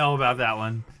in. an email about that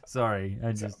one. Sorry,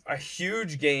 A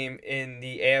huge game in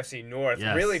the AFC North,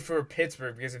 Yes. really for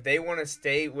Pittsburgh, because if they want to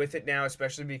stay with it now,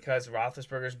 especially because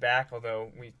Roethlisberger's back,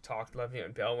 although we talked,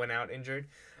 Le'Veon Bell went out injured,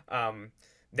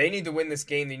 they need to win this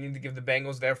game. They need to give the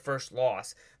Bengals their first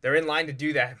loss. They're in line to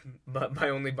do that, but by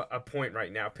only a point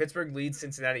right now. Pittsburgh leads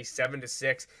Cincinnati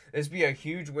 7-6. This would be a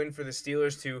huge win for the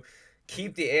Steelers to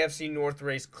keep the AFC North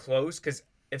race close, because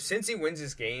if Cincy wins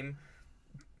this game,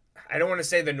 I don't want to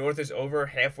say the North is over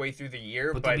halfway through the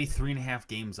year, but they'll be 3.5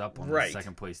 games up on the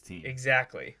second place team.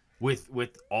 Exactly. With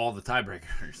all the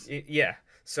tiebreakers. Yeah.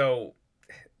 So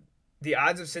the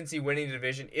odds of Cincy winning the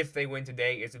division, if they win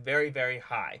today, is very, very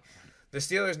high. The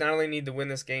Steelers not only need to win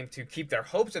this game to keep their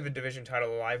hopes of a division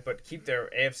title alive, but keep their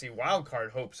AFC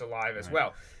wildcard hopes alive as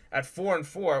well. At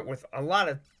 4-4, with a lot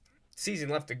of season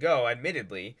left to go,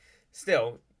 admittedly,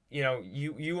 still,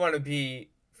 you want to be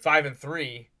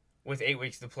 5-3 with 8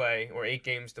 weeks to play or 8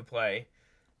 games to play,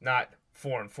 not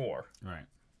 4-4. Right.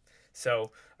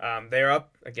 So they're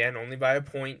up, again, only by a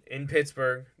point in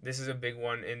Pittsburgh. This is a big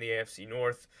one in the AFC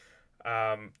North.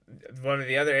 One of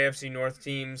the other AFC North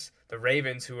teams, the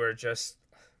Ravens, who are just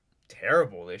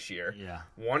terrible this year. Yeah.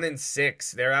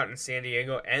 1-6. They're out in San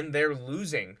Diego, and they're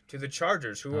losing to the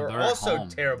Chargers, who are also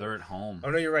terrible. They're at home.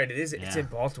 Oh, no, you're right. It's in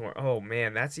Baltimore. Oh,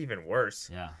 man, that's even worse.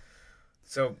 Yeah.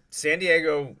 So San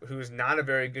Diego, who is not a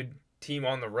very good team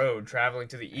on the road, traveling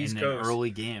to the East Coast.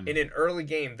 In an early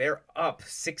game, they're up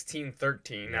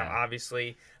 16-13. Now,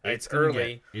 obviously, it's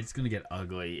early. It's going to get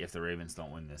ugly if the Ravens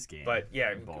don't win this game. But,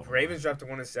 yeah, Ravens dropped to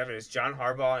 1-7. Is John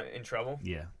Harbaugh in trouble?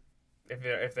 Yeah.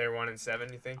 If they're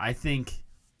 1-7, you think? I think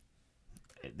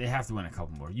they have to win a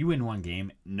couple more. You win one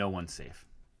game, no one's safe.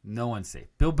 No one's safe.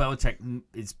 Bill Belichick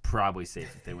is probably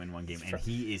safe if they win one game, and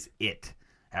he is it.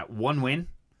 At one win.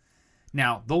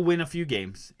 Now, they'll win a few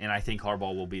games, and I think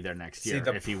Harbaugh will be there next year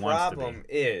if he wants to be. The problem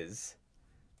is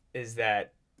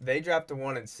that they dropped to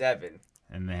 1-7.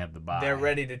 And they have the bye. They're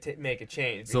ready to make a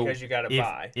change because you got a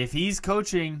bye. If he's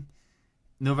coaching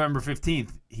November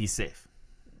 15th, he's safe.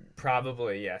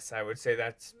 Probably, yes. I would say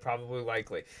that's probably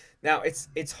likely. Now,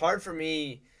 it's hard for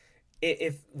me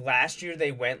if last year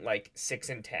they went like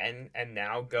 6-10 and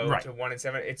now go to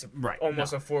 1-7. It's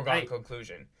almost a foregone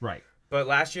conclusion. Right. But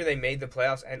last year they made the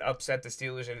playoffs and upset the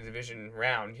Steelers in the division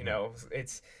round. They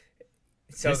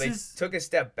took a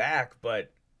step back,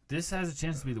 but this has a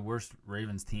chance to be the worst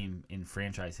Ravens team in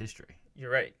franchise history.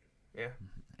 You're right. Yeah.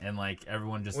 And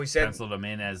everyone just penciled them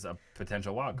in as a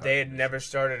potential wild card. They had never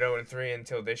started 0-3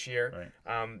 until this year.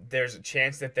 Right. There's a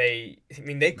chance that they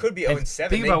could be 0-7.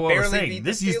 Think about what we're saying.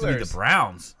 This used to be the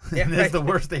Browns. Yeah, this is the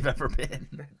worst they've ever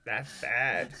been. That's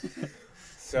bad.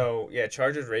 So, yeah,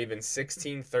 Chargers-Ravens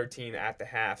 16-13 at the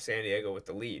half, San Diego with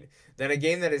the lead. Then a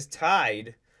game that is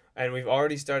tied, and we've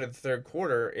already started the third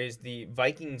quarter, is the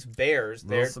Vikings-Bears.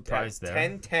 They're surprised there.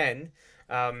 10-10.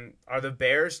 Are the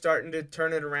Bears starting to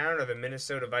turn it around? Are the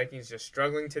Minnesota Vikings just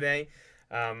struggling today?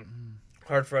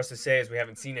 Hard for us to say as we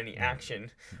haven't seen any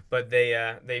action. But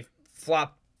they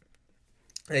flip-flop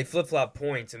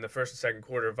points in the first and second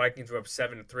quarter. Vikings were up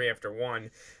 7-3 after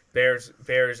one. Bears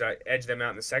edged them out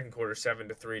in the second quarter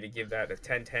 7-3 to give that a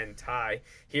 10-10 tie.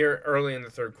 Here early in the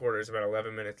third quarter, there's about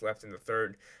 11 minutes left in the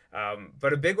third.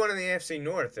 But a big one in the AFC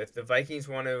North. If the Vikings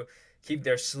want to keep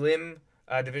their slim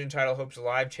division title hopes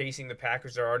alive, chasing the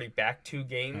Packers, they're already back 2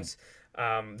 games.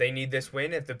 They need this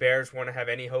win. If the Bears want to have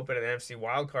any hope at an NFC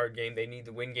wildcard game, they need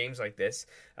to win games like this.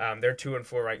 They're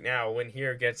 2-4 right now. A win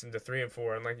here gets them to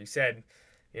 3-4. And like you said,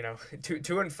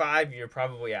 2-5, you're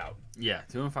probably out. Yeah,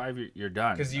 2-5, you're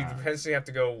done. Because you potentially have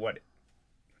to go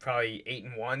probably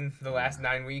 8-1 the last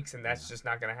 9 weeks, and that's just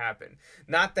not going to happen.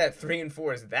 Not that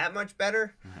 3-4 is that much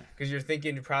better, because you're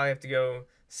thinking you probably have to go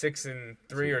 6-3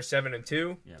 or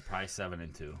 7-2. Yeah, probably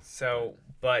 7-2. So,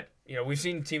 but we've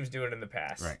seen teams do it in the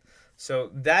past. Right.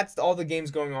 So that's all the games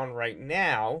going on right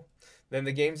now. Then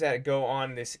the games that go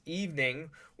on this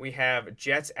evening, we have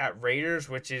Jets at Raiders,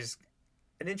 which is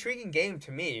an intriguing game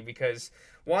to me because,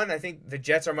 one, I think the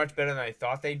Jets are much better than I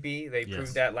thought they'd be. They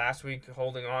proved that last week,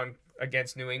 holding on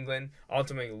against New England,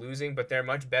 ultimately losing, but they're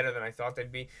much better than I thought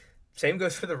they'd be. Same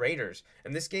goes for the Raiders.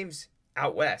 And this game's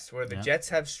out west, where the Yeah. Jets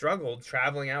have struggled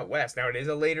traveling out west. Now, it is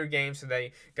a later game, so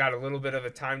they got a little bit of a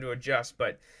time to adjust,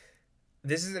 but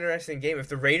this is an interesting game. If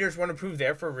the Raiders want to prove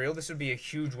they're for real, this would be a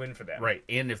huge win for them. Right,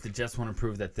 and if the Jets want to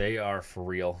prove that they are for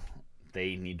real,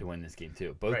 they need to win this game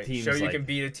too. Both Right. teams Show you can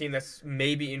beat a team that's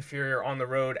maybe inferior on the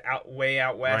road, way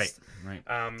out west.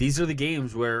 Right. These are the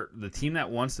games where the team that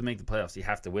wants to make the playoffs, you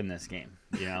have to win this game.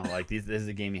 You know, like this is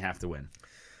a game you have to win.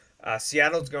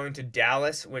 Seattle's going to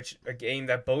Dallas, which a game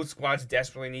that both squads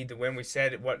desperately need to win. We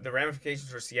said what the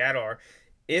ramifications for Seattle are.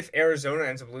 If Arizona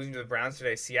ends up losing to the Browns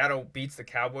today, Seattle beats the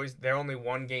Cowboys. They're only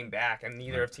one game back, and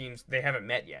neither of teams, they haven't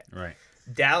met yet. Right.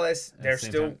 Dallas, they're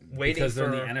still waiting because for...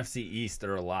 they're in the NFC East,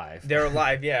 they're alive. They're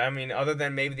alive, yeah. I mean, other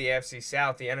than maybe the AFC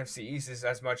South, the NFC East is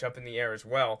as much up in the air as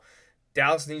well.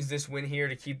 Dallas needs this win here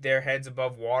to keep their heads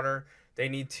above water. They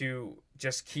need to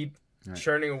just keep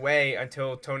churning away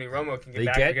until Tony Romo can get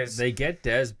back. Because they get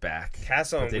Dez back.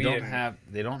 Castle but and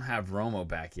they don't have Romo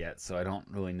back yet, so I don't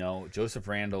really know. Joseph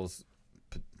Randall's...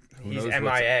 He's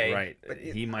MIA. Right. But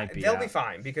he might be They'll out. be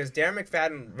fine because Darren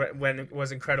McFadden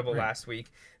was incredible last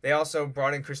week. They also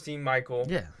brought in Christine Michael.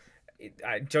 Yeah.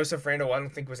 Joseph Randall, I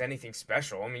don't think was anything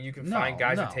special. I mean, you can find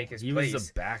guys to take his place. He was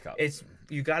a backup.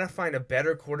 You got to find a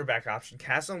better quarterback option.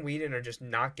 Castle and Whedon are just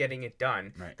not getting it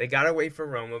done. Right. They got to wait for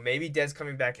Romo. Maybe Dez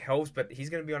coming back helps, but he's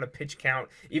going to be on a pitch count.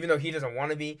 Even though he doesn't want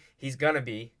to be, he's going to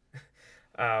be.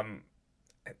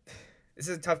 This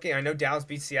is a tough game. I know Dallas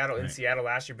beat Seattle in Seattle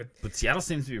last year, but Seattle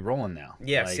seems to be rolling now.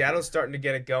 Yeah, Seattle's starting to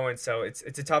get it going, so it's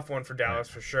a tough one for Dallas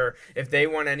for sure. If they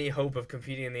want any hope of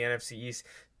competing in the NFC East,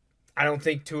 I don't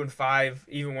think 2-5,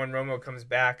 even when Romo comes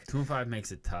back. 2-5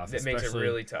 makes it tough. It makes it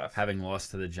really tough. Having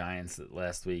lost to the Giants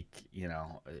last week, you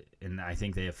know, and I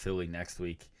think they have Philly next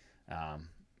week.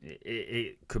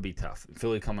 It could be tough.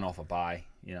 Philly coming off a bye,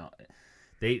 you know.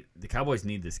 The Cowboys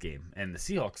need this game, and the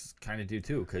Seahawks kind of do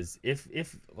too. Because if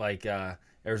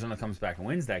Arizona comes back and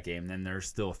wins that game, then there's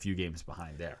still a few games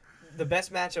behind there. The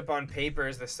best matchup on paper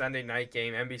is the Sunday night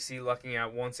game. NBC lucking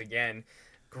out once again.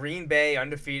 Green Bay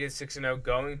undefeated 6-0,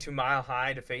 going to Mile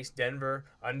High to face Denver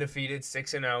undefeated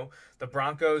 6-0. The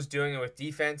Broncos doing it with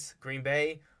defense. Green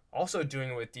Bay also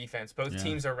doing it with defense. Both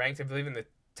teams are ranked, I believe, in the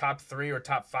top 3 or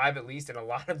top 5 at least in a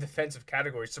lot of defensive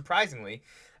categories, surprisingly.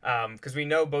 Because we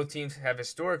know both teams have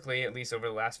historically, at least over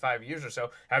the last 5 years or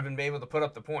so, have been able to put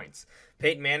up the points.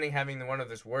 Peyton Manning having one of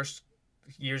his worst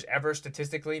years ever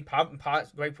statistically,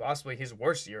 quite possibly his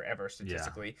worst year ever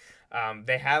statistically. Yeah.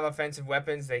 They have offensive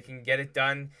weapons. They can get it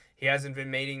done. He hasn't been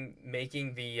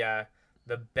making the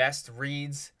best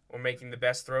reads or making the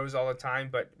best throws all the time,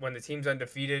 but when the team's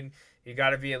undefeated, you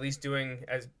got to be at least doing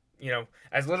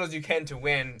as little as you can to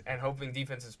win, and hoping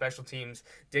defense and special teams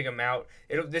dig them out.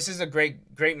 This is a great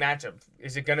matchup.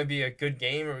 Is it going to be a good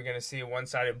game, or are we going to see a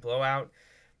one-sided blowout?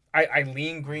 I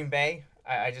lean Green Bay.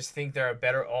 I just think they're a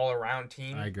better all-around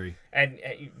team. I agree. And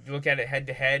you look at it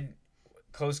head-to-head,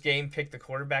 close game, pick the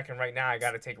quarterback, and right now I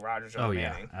got to take Rodgers over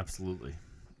Manning. Yeah, absolutely.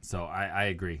 So I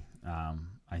agree.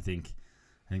 I think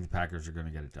the Packers are going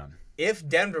to get it done. If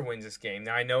Denver wins this game,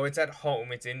 now I know it's at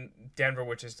home, it's in Denver,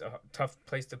 which is a tough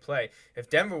place to play. If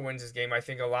Denver wins this game, I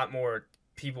think a lot more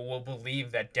people will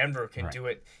believe that Denver can do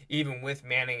it, even with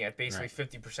Manning at basically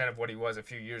 50% of what he was a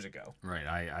few years ago. Right,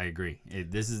 I agree.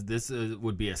 This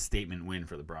would be a statement win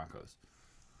for the Broncos.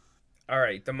 All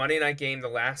right, the Monday night game, the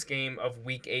last game of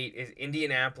Week 8, is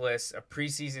Indianapolis, a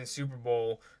preseason Super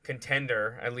Bowl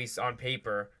contender, at least on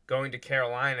paper, going to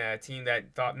Carolina, a team that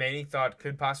many thought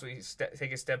could possibly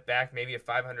take a step back, maybe a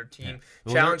 500 team.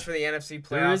 Well, challenge for the NFC playoffs.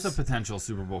 There is a potential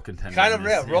Super Bowl contender. Kind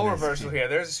of role reversal here.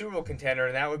 There's a Super Bowl contender,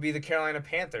 and that would be the Carolina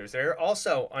Panthers. They're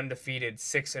also undefeated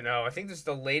 6-0. I think this is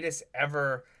the latest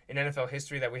ever in NFL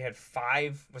history that we had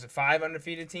 5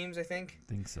 undefeated teams, I think?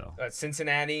 I think so.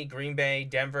 Cincinnati, Green Bay,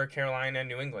 Denver, Carolina,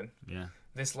 New England. Yeah.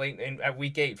 This late at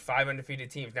Week 8, 5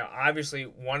 undefeated teams. Now, obviously,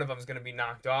 one of them is going to be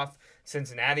knocked off.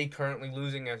 Cincinnati currently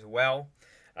losing as well.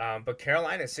 But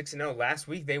Carolina 6-0. Last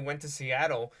week, they went to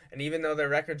Seattle, and even though their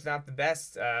record's not the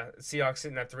best, Seahawks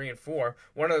sitting at 3-4,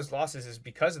 one of those losses is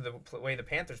because of the way the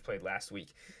Panthers played last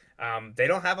week. They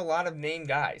don't have a lot of named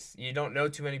guys. You don't know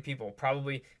too many people.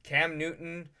 Probably Cam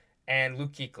Newton and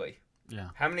Luke Kuechly. Yeah.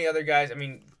 How many other guys? I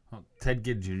mean... Well, Ted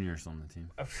Ginn Jr. is on the team.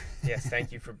 Yes,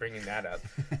 thank you for bringing that up.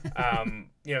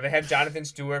 They have Jonathan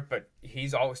Stewart, but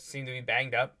he's always seemed to be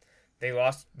banged up. They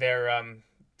lost their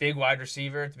big wide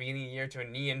receiver at the beginning of the year to a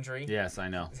knee injury. Yes, I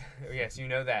know. Yes, you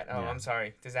know that. Oh, yeah. I'm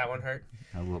sorry. Does that one hurt?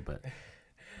 A little bit.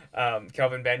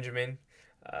 Kelvin Benjamin.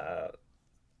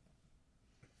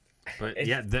 But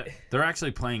they're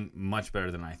actually playing much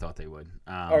better than I thought they would.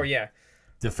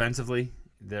 Defensively,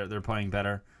 they're playing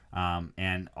better.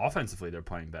 And offensively, they're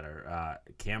playing better.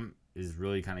 Cam is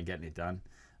really kind of getting it done.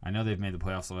 I know they've made the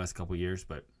playoffs the last couple of years,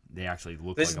 but they actually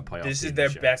look like a playoff team. This is their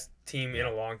best team in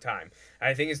a long time.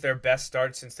 I think it's their best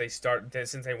start since they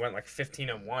went like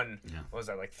 15-1. What was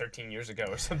that, like 13 years ago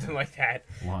or something like that?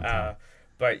 Long time.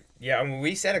 But yeah, I mean,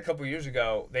 we said a couple years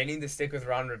ago they need to stick with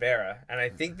Ron Rivera, and I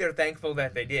think they're thankful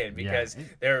that they did because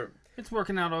it's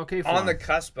working out okay for on them. The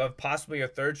cusp of possibly a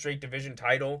third straight division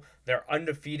title. They're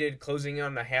undefeated, closing in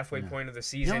on the halfway point of the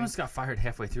season. They almost got fired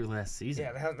halfway through last season.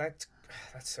 Yeah, that's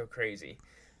so crazy.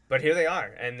 But here they are,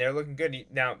 and they're looking good.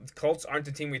 Now, the Colts aren't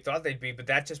the team we thought they'd be, but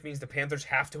that just means the Panthers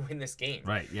have to win this game.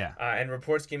 Right, yeah. And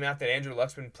reports came out that Andrew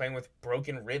Luck's been playing with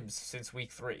broken ribs since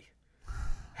week 3.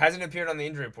 Hasn't appeared on the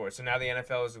injury report, so now the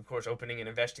NFL is, of course, opening an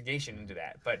investigation into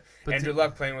that. But Andrew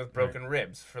Luck playing with broken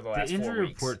ribs for the last 4 weeks. The injury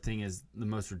report thing is the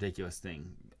most ridiculous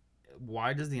thing.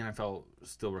 Why does the NFL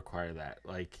still require that?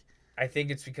 I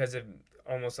think it's because of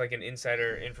almost like an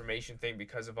insider information thing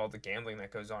because of all the gambling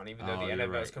that goes on, even though the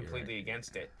NFL is completely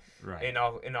against it. Right.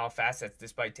 In all facets,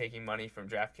 despite taking money from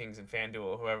DraftKings and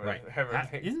FanDuel, whoever. Right.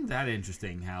 Isn't that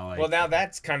interesting? How well, now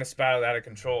that's kind of spiraled out of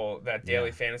control. That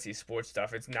daily fantasy sports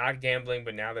stuff. It's not gambling,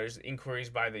 but now there's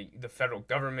inquiries by the federal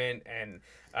government and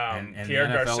Pierre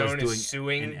Garçon is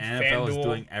suing and FanDuel. NFL is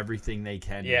doing everything they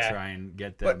can to try and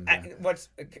get them.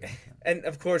 And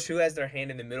of course, who has their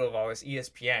hand in the middle of all this?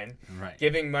 ESPN,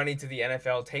 giving money to the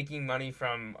NFL, taking money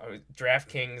from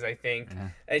DraftKings. I think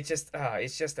it's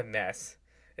just a mess.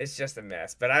 It's just a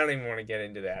mess, but I don't even want to get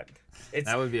into that.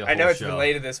 That would be a whole I know it's show.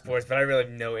 related to sports, but I really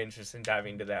have no interest in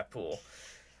diving into that pool.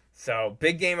 So,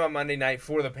 big game on Monday night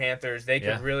for the Panthers. They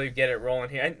could really get it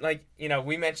rolling here. And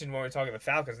we mentioned when we were talking the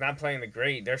Falcons, not playing the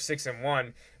great. They're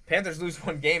 6-1. Panthers lose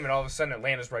one game, and all of a sudden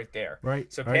Atlanta's right there.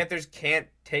 Right. So Panthers can't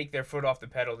take their foot off the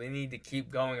pedal. They need to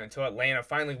keep going until Atlanta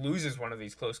finally loses one of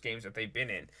these close games that they've been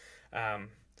in.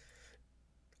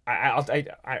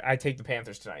 I take the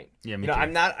Panthers tonight. Yeah, me too.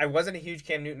 I wasn't a huge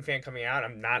Cam Newton fan coming out.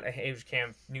 I'm not a huge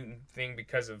Cam Newton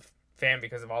because of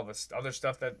all this other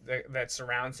stuff that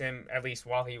surrounds him, at least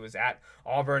while he was at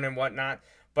Auburn and whatnot.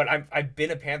 But I've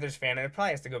been a Panthers fan, and it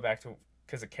probably has to go back to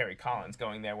because of Kerry Collins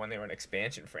going there when they were an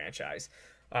expansion franchise.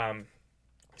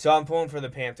 So I'm pulling for the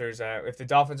Panthers. If the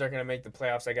Dolphins are going to make the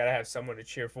playoffs, I got to have someone to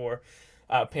cheer for.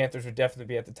 Panthers would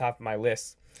definitely be at the top of my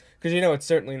list. Because it's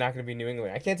certainly not going to be New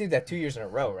England. I can't do that 2 years in a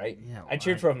row, right? Yeah, well, I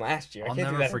cheered for them last year. I can't do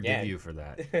that again. I'll never forgive you for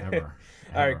that, ever.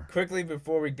 All right, quickly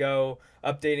before we go,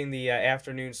 updating the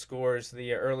afternoon scores,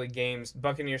 the early games.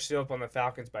 Buccaneers still up on the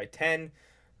Falcons by 10.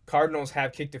 Cardinals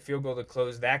have kicked a field goal to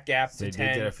close that gap to 10. They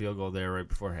did get a field goal there right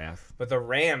before half. But the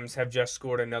Rams have just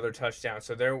scored another touchdown,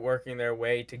 so they're working their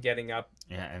way to getting up.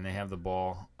 Yeah, and they have the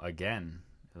ball again,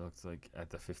 it looks like,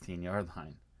 at the 15-yard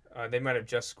line. They might have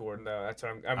just scored though. That's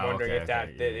what I'm wondering if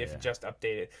it just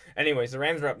updated. Anyways, the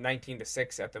Rams are up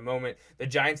 19-6 at the moment. The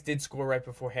Giants did score right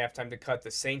before halftime to cut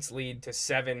the Saints lead to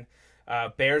 7.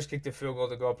 Bears kicked a field goal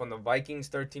to go up on the Vikings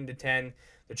 13-10.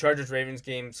 The Chargers-Ravens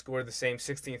game scored the same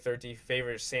 16-13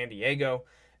 favors San Diego,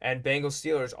 and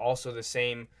Bengals-Steelers also the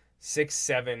same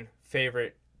 6-7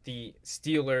 favorite the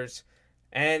Steelers.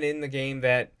 And in the game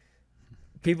that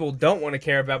people don't want to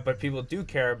care about, but people do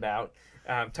care about.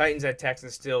 Titans at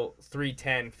Texans still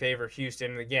 3-10 favor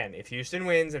Houston. And again, if Houston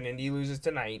wins and Indy loses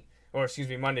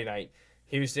Monday night,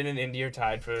 Houston and Indy are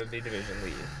tied for the division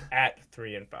lead at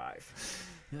 3-5.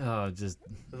 Oh, just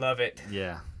love it.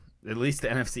 Yeah, at least the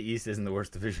NFC East isn't the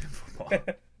worst division in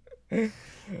football.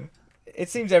 It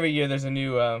seems every year there's a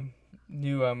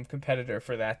new competitor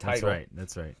for that title.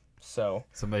 That's right. So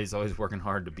somebody's always working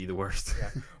hard to be the worst.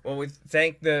 Yeah. Well, we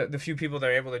thank the few people that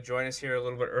are able to join us here a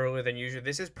little bit earlier than usual.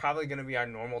 This is probably going to be our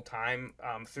normal time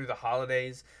through the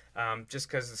holidays, just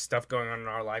because the stuff going on in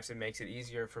our lives, it makes it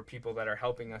easier for people that are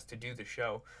helping us to do the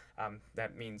show.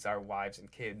 That means our wives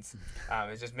and kids.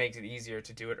 It just makes it easier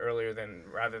to do it earlier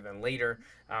rather than later.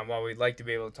 While we'd like to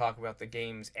be able to talk about the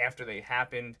games after they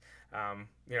happened,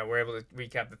 we're able to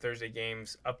recap the Thursday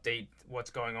games, update what's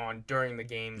going on during the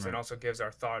games, and also gives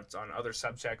our thoughts on other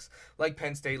subjects like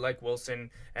Penn State, like Wilson,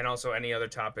 and also any other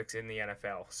topics in the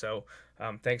NFL. So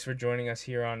thanks for joining us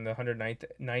here on the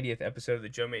 190th episode of the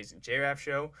Joe Mays and J-Raff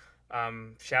Show.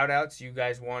 Shout outs, you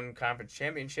guys won conference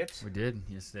championships. We did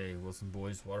yesterday. Wilson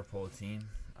boys water polo team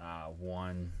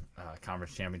won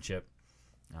conference championship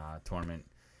tournament.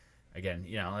 Again,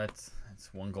 that's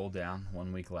one goal down,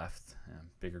 1 week left.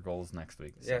 Bigger goals next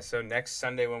week. So. Yeah, so next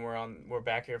Sunday when we're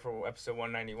back here for episode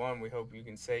 191, we hope you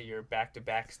can say you're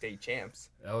back-to-back state champs.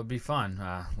 That would be fun.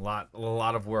 A lot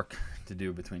of work to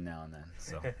do between now and then.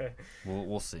 So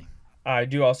we'll see. I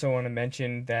do also want to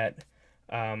mention that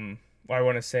Well, I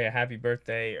want to say a happy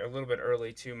birthday a little bit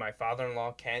early to my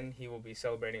father-in-law, Ken. He will be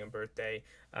celebrating a birthday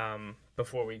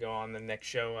before we go on the next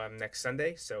show next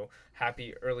Sunday. So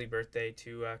happy early birthday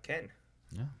to Ken.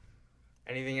 Yeah.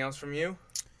 Anything else from you?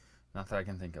 Not that I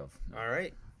can think of. All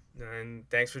right. And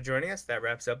thanks for joining us. That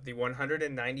wraps up the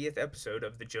 190th episode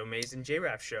of the Joe Mays and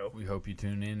J-Raff Show. We hope you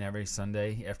tune in every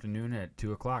Sunday afternoon at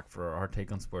 2 o'clock for our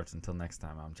take on sports. Until next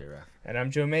time, I'm J-Raff. And I'm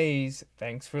Joe Mays.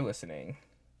 Thanks for listening.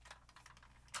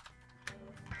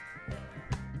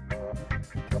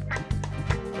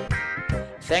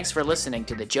 Thanks for listening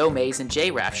to the Joe Mays and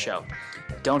J-Raff Show.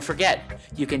 Don't forget,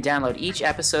 you can download each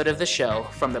episode of the show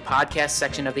from the podcast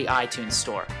section of the iTunes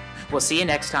Store. We'll see you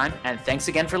next time, and thanks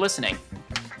again for listening.